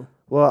 So,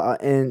 well,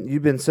 and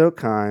you've been so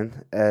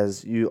kind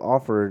as you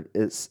offered.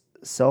 It's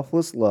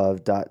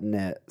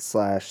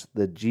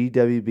selflesslove.net/the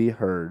GWB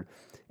Herd.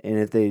 And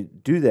if they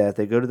do that,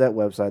 they go to that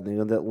website, they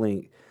go to that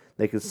link,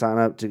 they can sign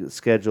up to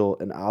schedule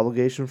an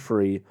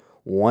obligation-free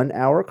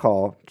 1-hour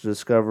call to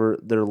discover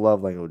their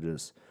love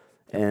languages.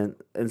 And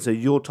so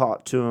you'll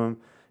talk to them,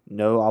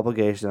 no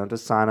obligation, don't have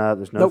to sign up,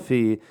 there's no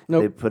fee.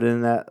 They put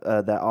in that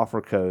offer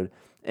code,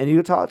 and you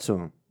can talk to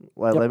them.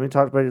 Let me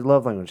talk about your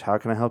love language. How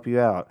can I help you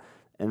out?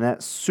 And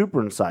that's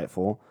super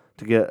insightful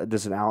to get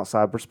just an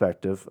outside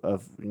perspective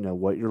of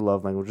what your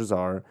love languages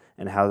are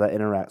and how that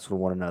interacts with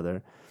one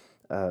another.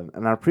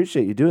 And I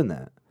appreciate you doing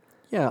that.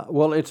 Yeah,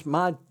 well, it's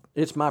my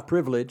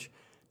privilege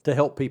to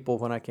help people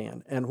when I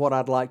can. And what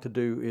I'd like to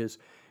do is,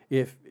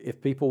 if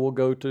people will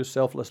go to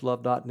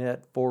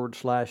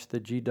selflesslove.net/the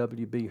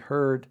GWB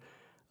Herd,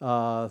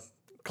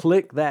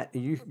 click that.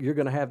 You're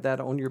going to have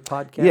that on your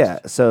podcast. Yeah,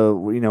 so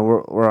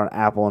we're on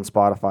Apple and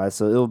Spotify,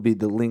 so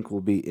the link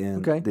will be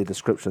in the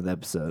description of the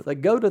episode. If they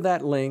go to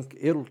that link,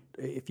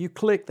 if you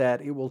click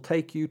that, it will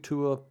take you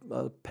to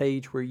a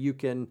page where you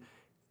can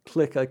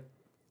click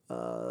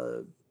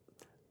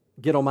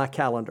get on my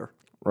calendar.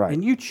 Right.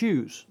 And you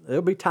choose.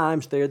 There'll be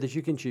times there that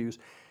you can choose.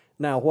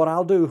 Now, what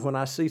I'll do when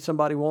I see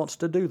somebody wants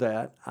to do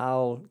that,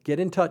 I'll get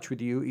in touch with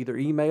you, either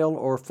email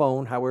or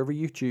phone, however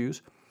you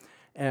choose,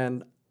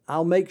 and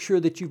I'll make sure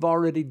that you've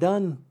already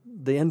done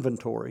the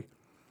inventory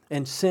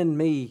and send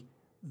me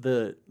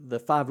the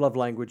 5 love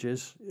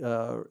languages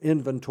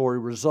inventory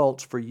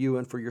results for you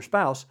and for your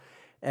spouse,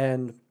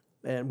 and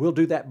we'll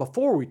do that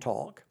before we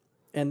talk,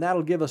 and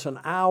that'll give us an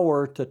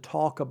hour to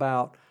talk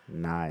about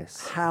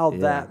how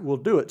that will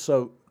do it.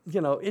 So,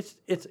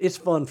 it's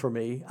fun for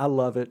me. I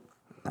love it.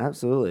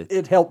 Absolutely.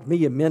 It helped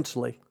me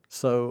immensely,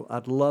 so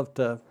I'd love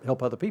to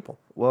help other people.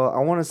 Well, I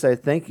want to say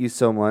thank you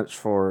so much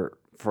for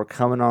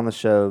coming on the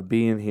show,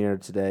 being here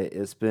today.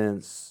 It's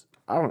been,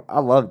 I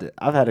loved it.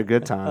 I've had a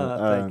good time.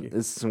 Thank you.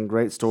 It's some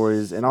great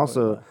stories and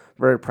also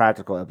very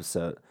practical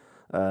episode.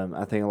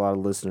 I think a lot of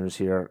listeners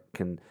here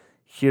can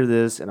hear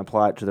this and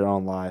apply it to their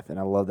own life, and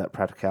I love that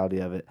practicality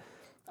of it.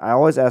 I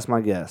always ask my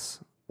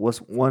guests, what's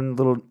one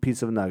little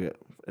piece of nugget?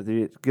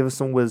 Give us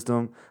some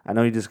wisdom. I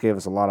know you just gave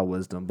us a lot of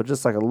wisdom, but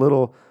just like a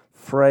little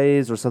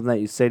phrase or something that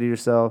you say to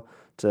yourself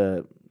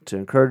to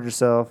encourage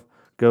yourself,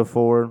 go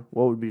forward.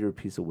 What would be your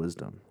piece of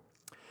wisdom?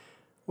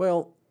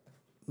 Well,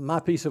 my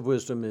piece of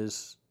wisdom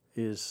is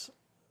and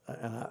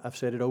I've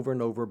said it over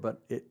and over,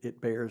 but it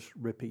bears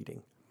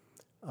repeating.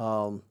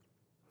 God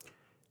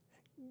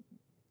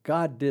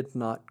did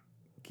not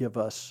give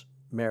us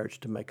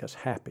marriage to make us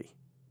happy.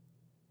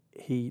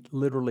 He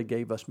literally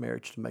gave us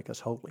marriage to make us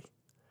holy,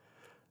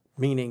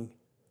 meaning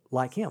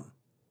like Him.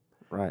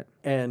 Right.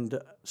 And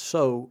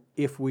so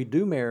if we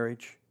do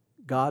marriage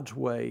God's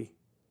way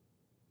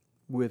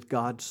with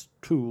God's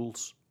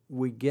tools,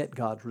 we get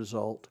God's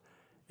result,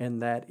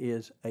 and that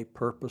is a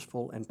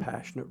purposeful and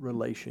passionate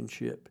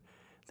relationship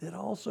that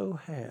also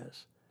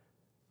has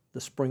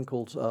the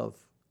sprinkles of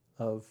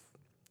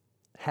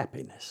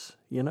happiness,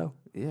 Yeah,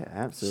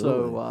 absolutely.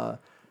 So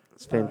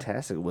it's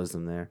fantastic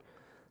wisdom there.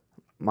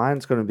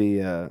 Mine's going to be,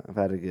 if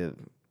I had to give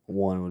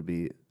one, would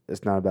be,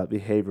 it's not about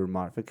behavior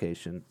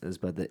modification, it's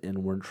about the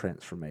inward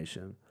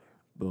transformation.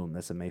 Boom,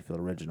 that's a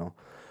Mayfield original.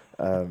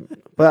 But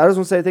I just want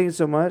to say thank you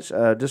so much.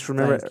 Just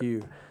remember, thank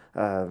you.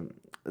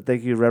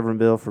 Thank you, Reverend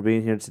Bill, for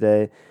being here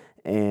today.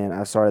 And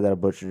I'm sorry that I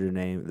butchered your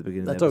name at the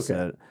beginning of the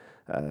episode.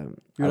 Okay.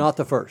 You're not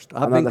the first.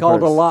 I've been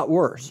called a lot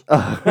worse.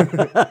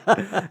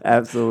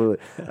 Absolutely.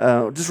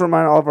 Just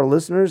remind all of our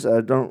listeners,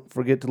 don't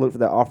forget to look for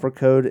that offer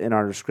code in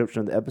our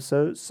description of the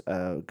episodes.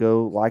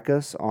 Go like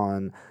us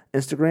on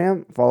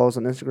Instagram. Follow us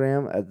on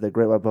Instagram at the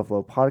Great White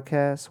Buffalo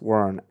Podcast.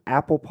 We're on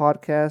Apple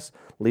Podcasts.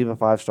 Leave a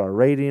 5-star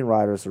rating.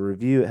 Write us a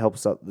review. It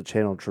helps out the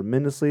channel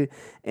tremendously.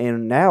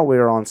 And now we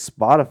are on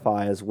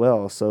Spotify as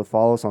well. So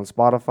follow us on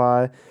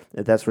Spotify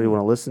if that's where you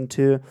want to listen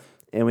to.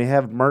 And we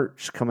have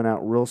merch coming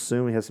out real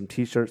soon. We have some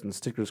T-shirts and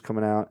stickers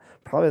coming out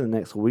probably in the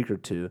next week or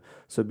two.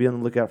 So be on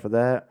the lookout for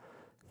that.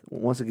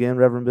 Once again,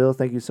 Reverend Bill,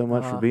 thank you so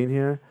much for being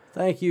here.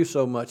 Thank you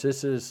so much.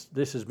 This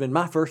has been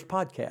my first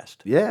podcast.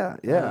 Yeah.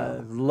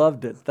 I've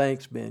loved it.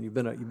 Thanks, Ben. You've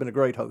been a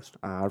great host.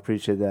 I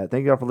appreciate that.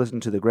 Thank you all for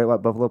listening to the Great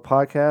White Buffalo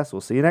Podcast.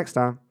 We'll see you next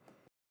time.